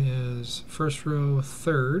this one is first row,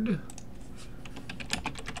 third.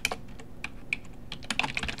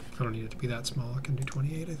 I don't need it to be that small. I can do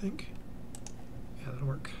 28, I think. Yeah, that'll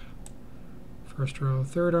work. First row,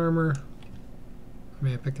 third armor. I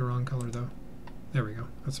may have picked the wrong color though. There we go.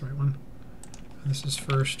 That's the right one. And this is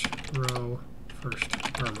first row, first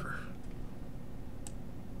armor.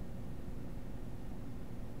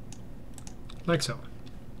 Like so.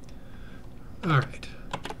 All right.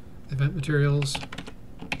 Event materials.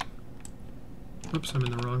 Oops, I'm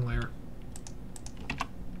in the wrong layer.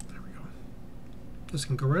 There we go. This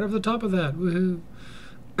can go right over the top of that. Woohoo!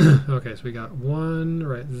 Okay, so we got one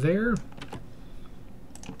right there.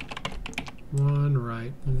 One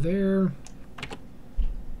right there.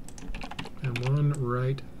 And one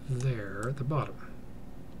right there at the bottom.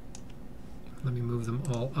 Let me move them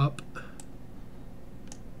all up.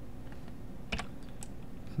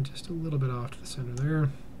 And just a little bit off to the center there.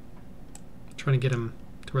 Trying to get them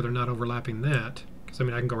to where they're not overlapping that, because I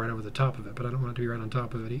mean I can go right over the top of it, but I don't want it to be right on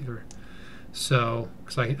top of it either. So,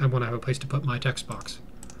 because I want to have a place to put my text box.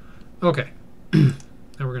 Okay, now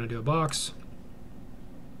we're going to do a box.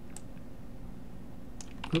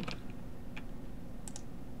 Oop.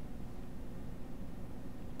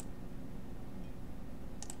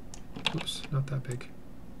 Oops, not that big.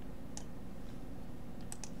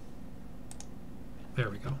 There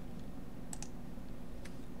we go.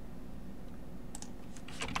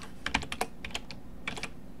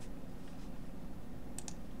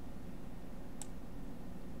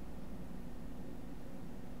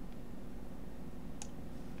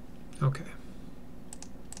 Okay.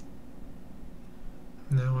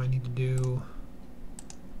 Now I need to do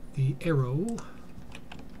the arrow.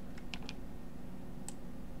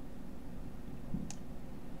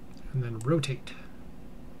 And then rotate.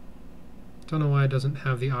 Don't know why it doesn't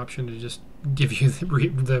have the option to just give you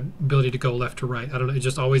the ability to go left to right. I don't know, it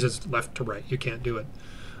just always is left to right. You can't do it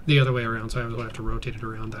the other way around, so I always have to rotate it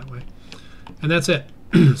around that way. And that's it.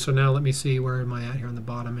 So now let me see, where am I at here on the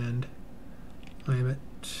bottom end? I am at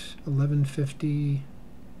 1150.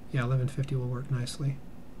 Yeah, 1150 will work nicely.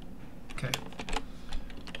 Okay.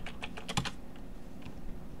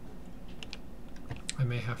 I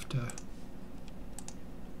may have to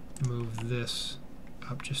move this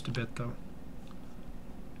up just a bit though.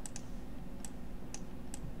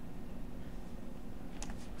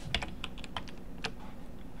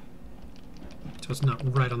 So it's not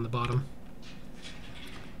right on the bottom.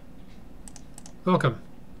 Welcome.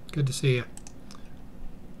 Good to see you.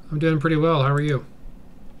 I'm doing pretty well. How are you?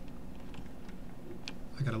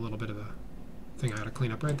 I got a little bit of a thing I got to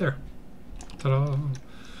clean up right there. Ta-da!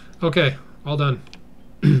 Okay, all done.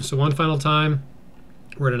 So one final time.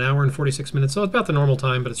 We're at 1 hour and 46 minutes. So it's about the normal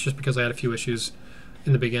time, but it's just because I had a few issues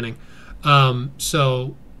in the beginning.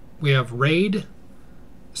 So we have raid,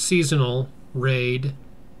 seasonal,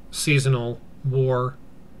 war,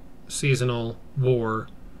 seasonal, war,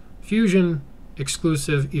 fusion,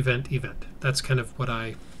 exclusive, event. That's kind of what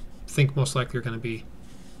I think most likely are going to be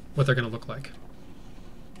what they're going to look like.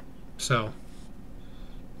 So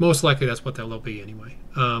most likely that's what they'll be anyway.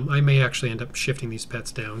 I may actually end up shifting these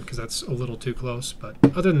pets down because that's a little too close, but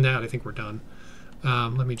other than that I think we're done.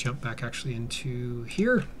 Let me jump back actually into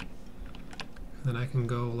here, and then I can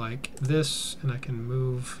go like this, and I can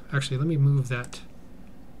move, actually let me move that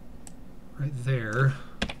right there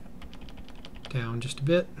down just a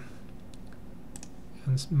bit,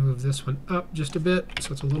 and move this one up just a bit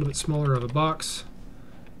so it's a little bit smaller of a box,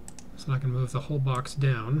 so I can move the whole box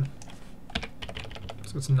down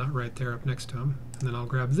so it's not right there up next to them. And then I'll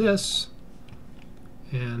grab this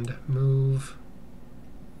and move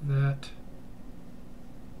that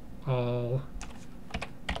all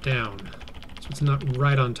down so it's not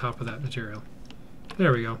right on top of that material.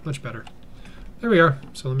 There we go, much better. There we are.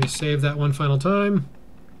 So let me save that one final time,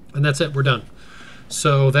 and that's it, we're done.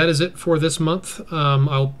 So that is it for this month.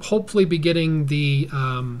 I'll hopefully be getting the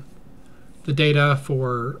data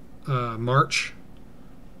for March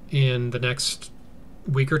in the next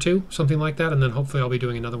week or two, something like that, and then hopefully I'll be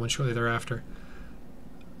doing another one shortly thereafter.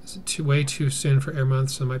 Is it way too soon for air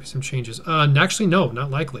months? So there might be some changes. Actually, no, not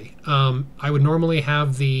likely. I would normally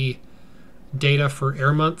have the data for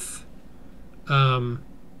air month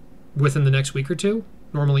within the next week or two,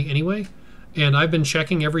 normally anyway. And I've been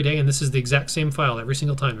checking every day, and this is the exact same file every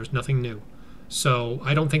single time. There's nothing new. So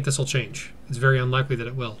I don't think this will change. It's very unlikely that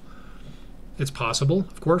it will. It's possible,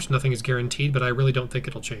 of course. Nothing is guaranteed, but I really don't think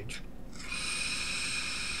it'll change.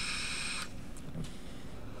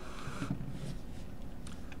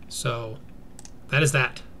 So that is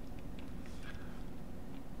that.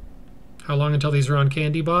 How long until these are on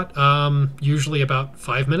KnD Bot? Usually about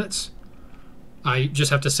 5 minutes. I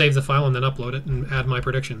just have to save the file and then upload it and add my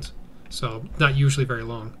predictions. So not usually very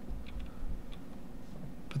long.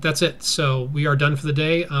 But that's it. So we are done for the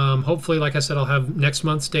day. Hopefully, like I said, I'll have next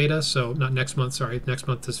month's data. So not next month, sorry. Next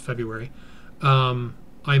month is February.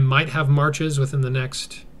 I might have Marches within the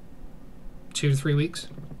next 2 to 3 weeks.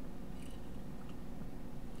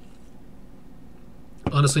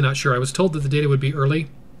 Honestly, not sure. I was told that the data would be early.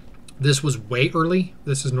 This was way early.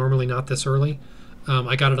 This is normally not this early.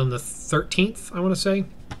 I got it on the 13th, I want to say,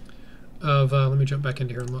 of, let me jump back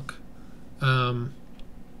into here and look. The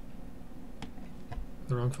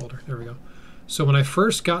wrong folder. There we go. So when I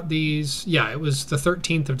first got these, yeah, it was the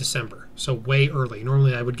 13th of December, so way early.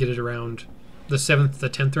 Normally I would get it around the 7th, the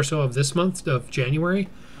 10th or so of this month, of January,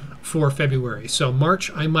 for February. So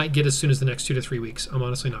March I might get as soon as the next 2 to 3 weeks. I'm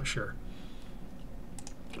honestly not sure.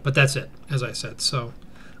 But that's it, as I said. So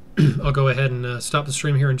I'll go ahead and stop the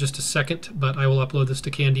stream here in just a second, but I will upload this to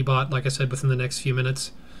KnD Bot, like I said, within the next few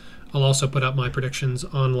minutes. I'll also put up my predictions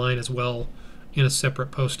online as well in a separate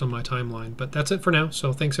post on my timeline. But that's it for now.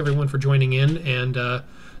 So thanks everyone for joining in, and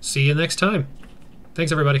see you next time.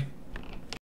 Thanks everybody.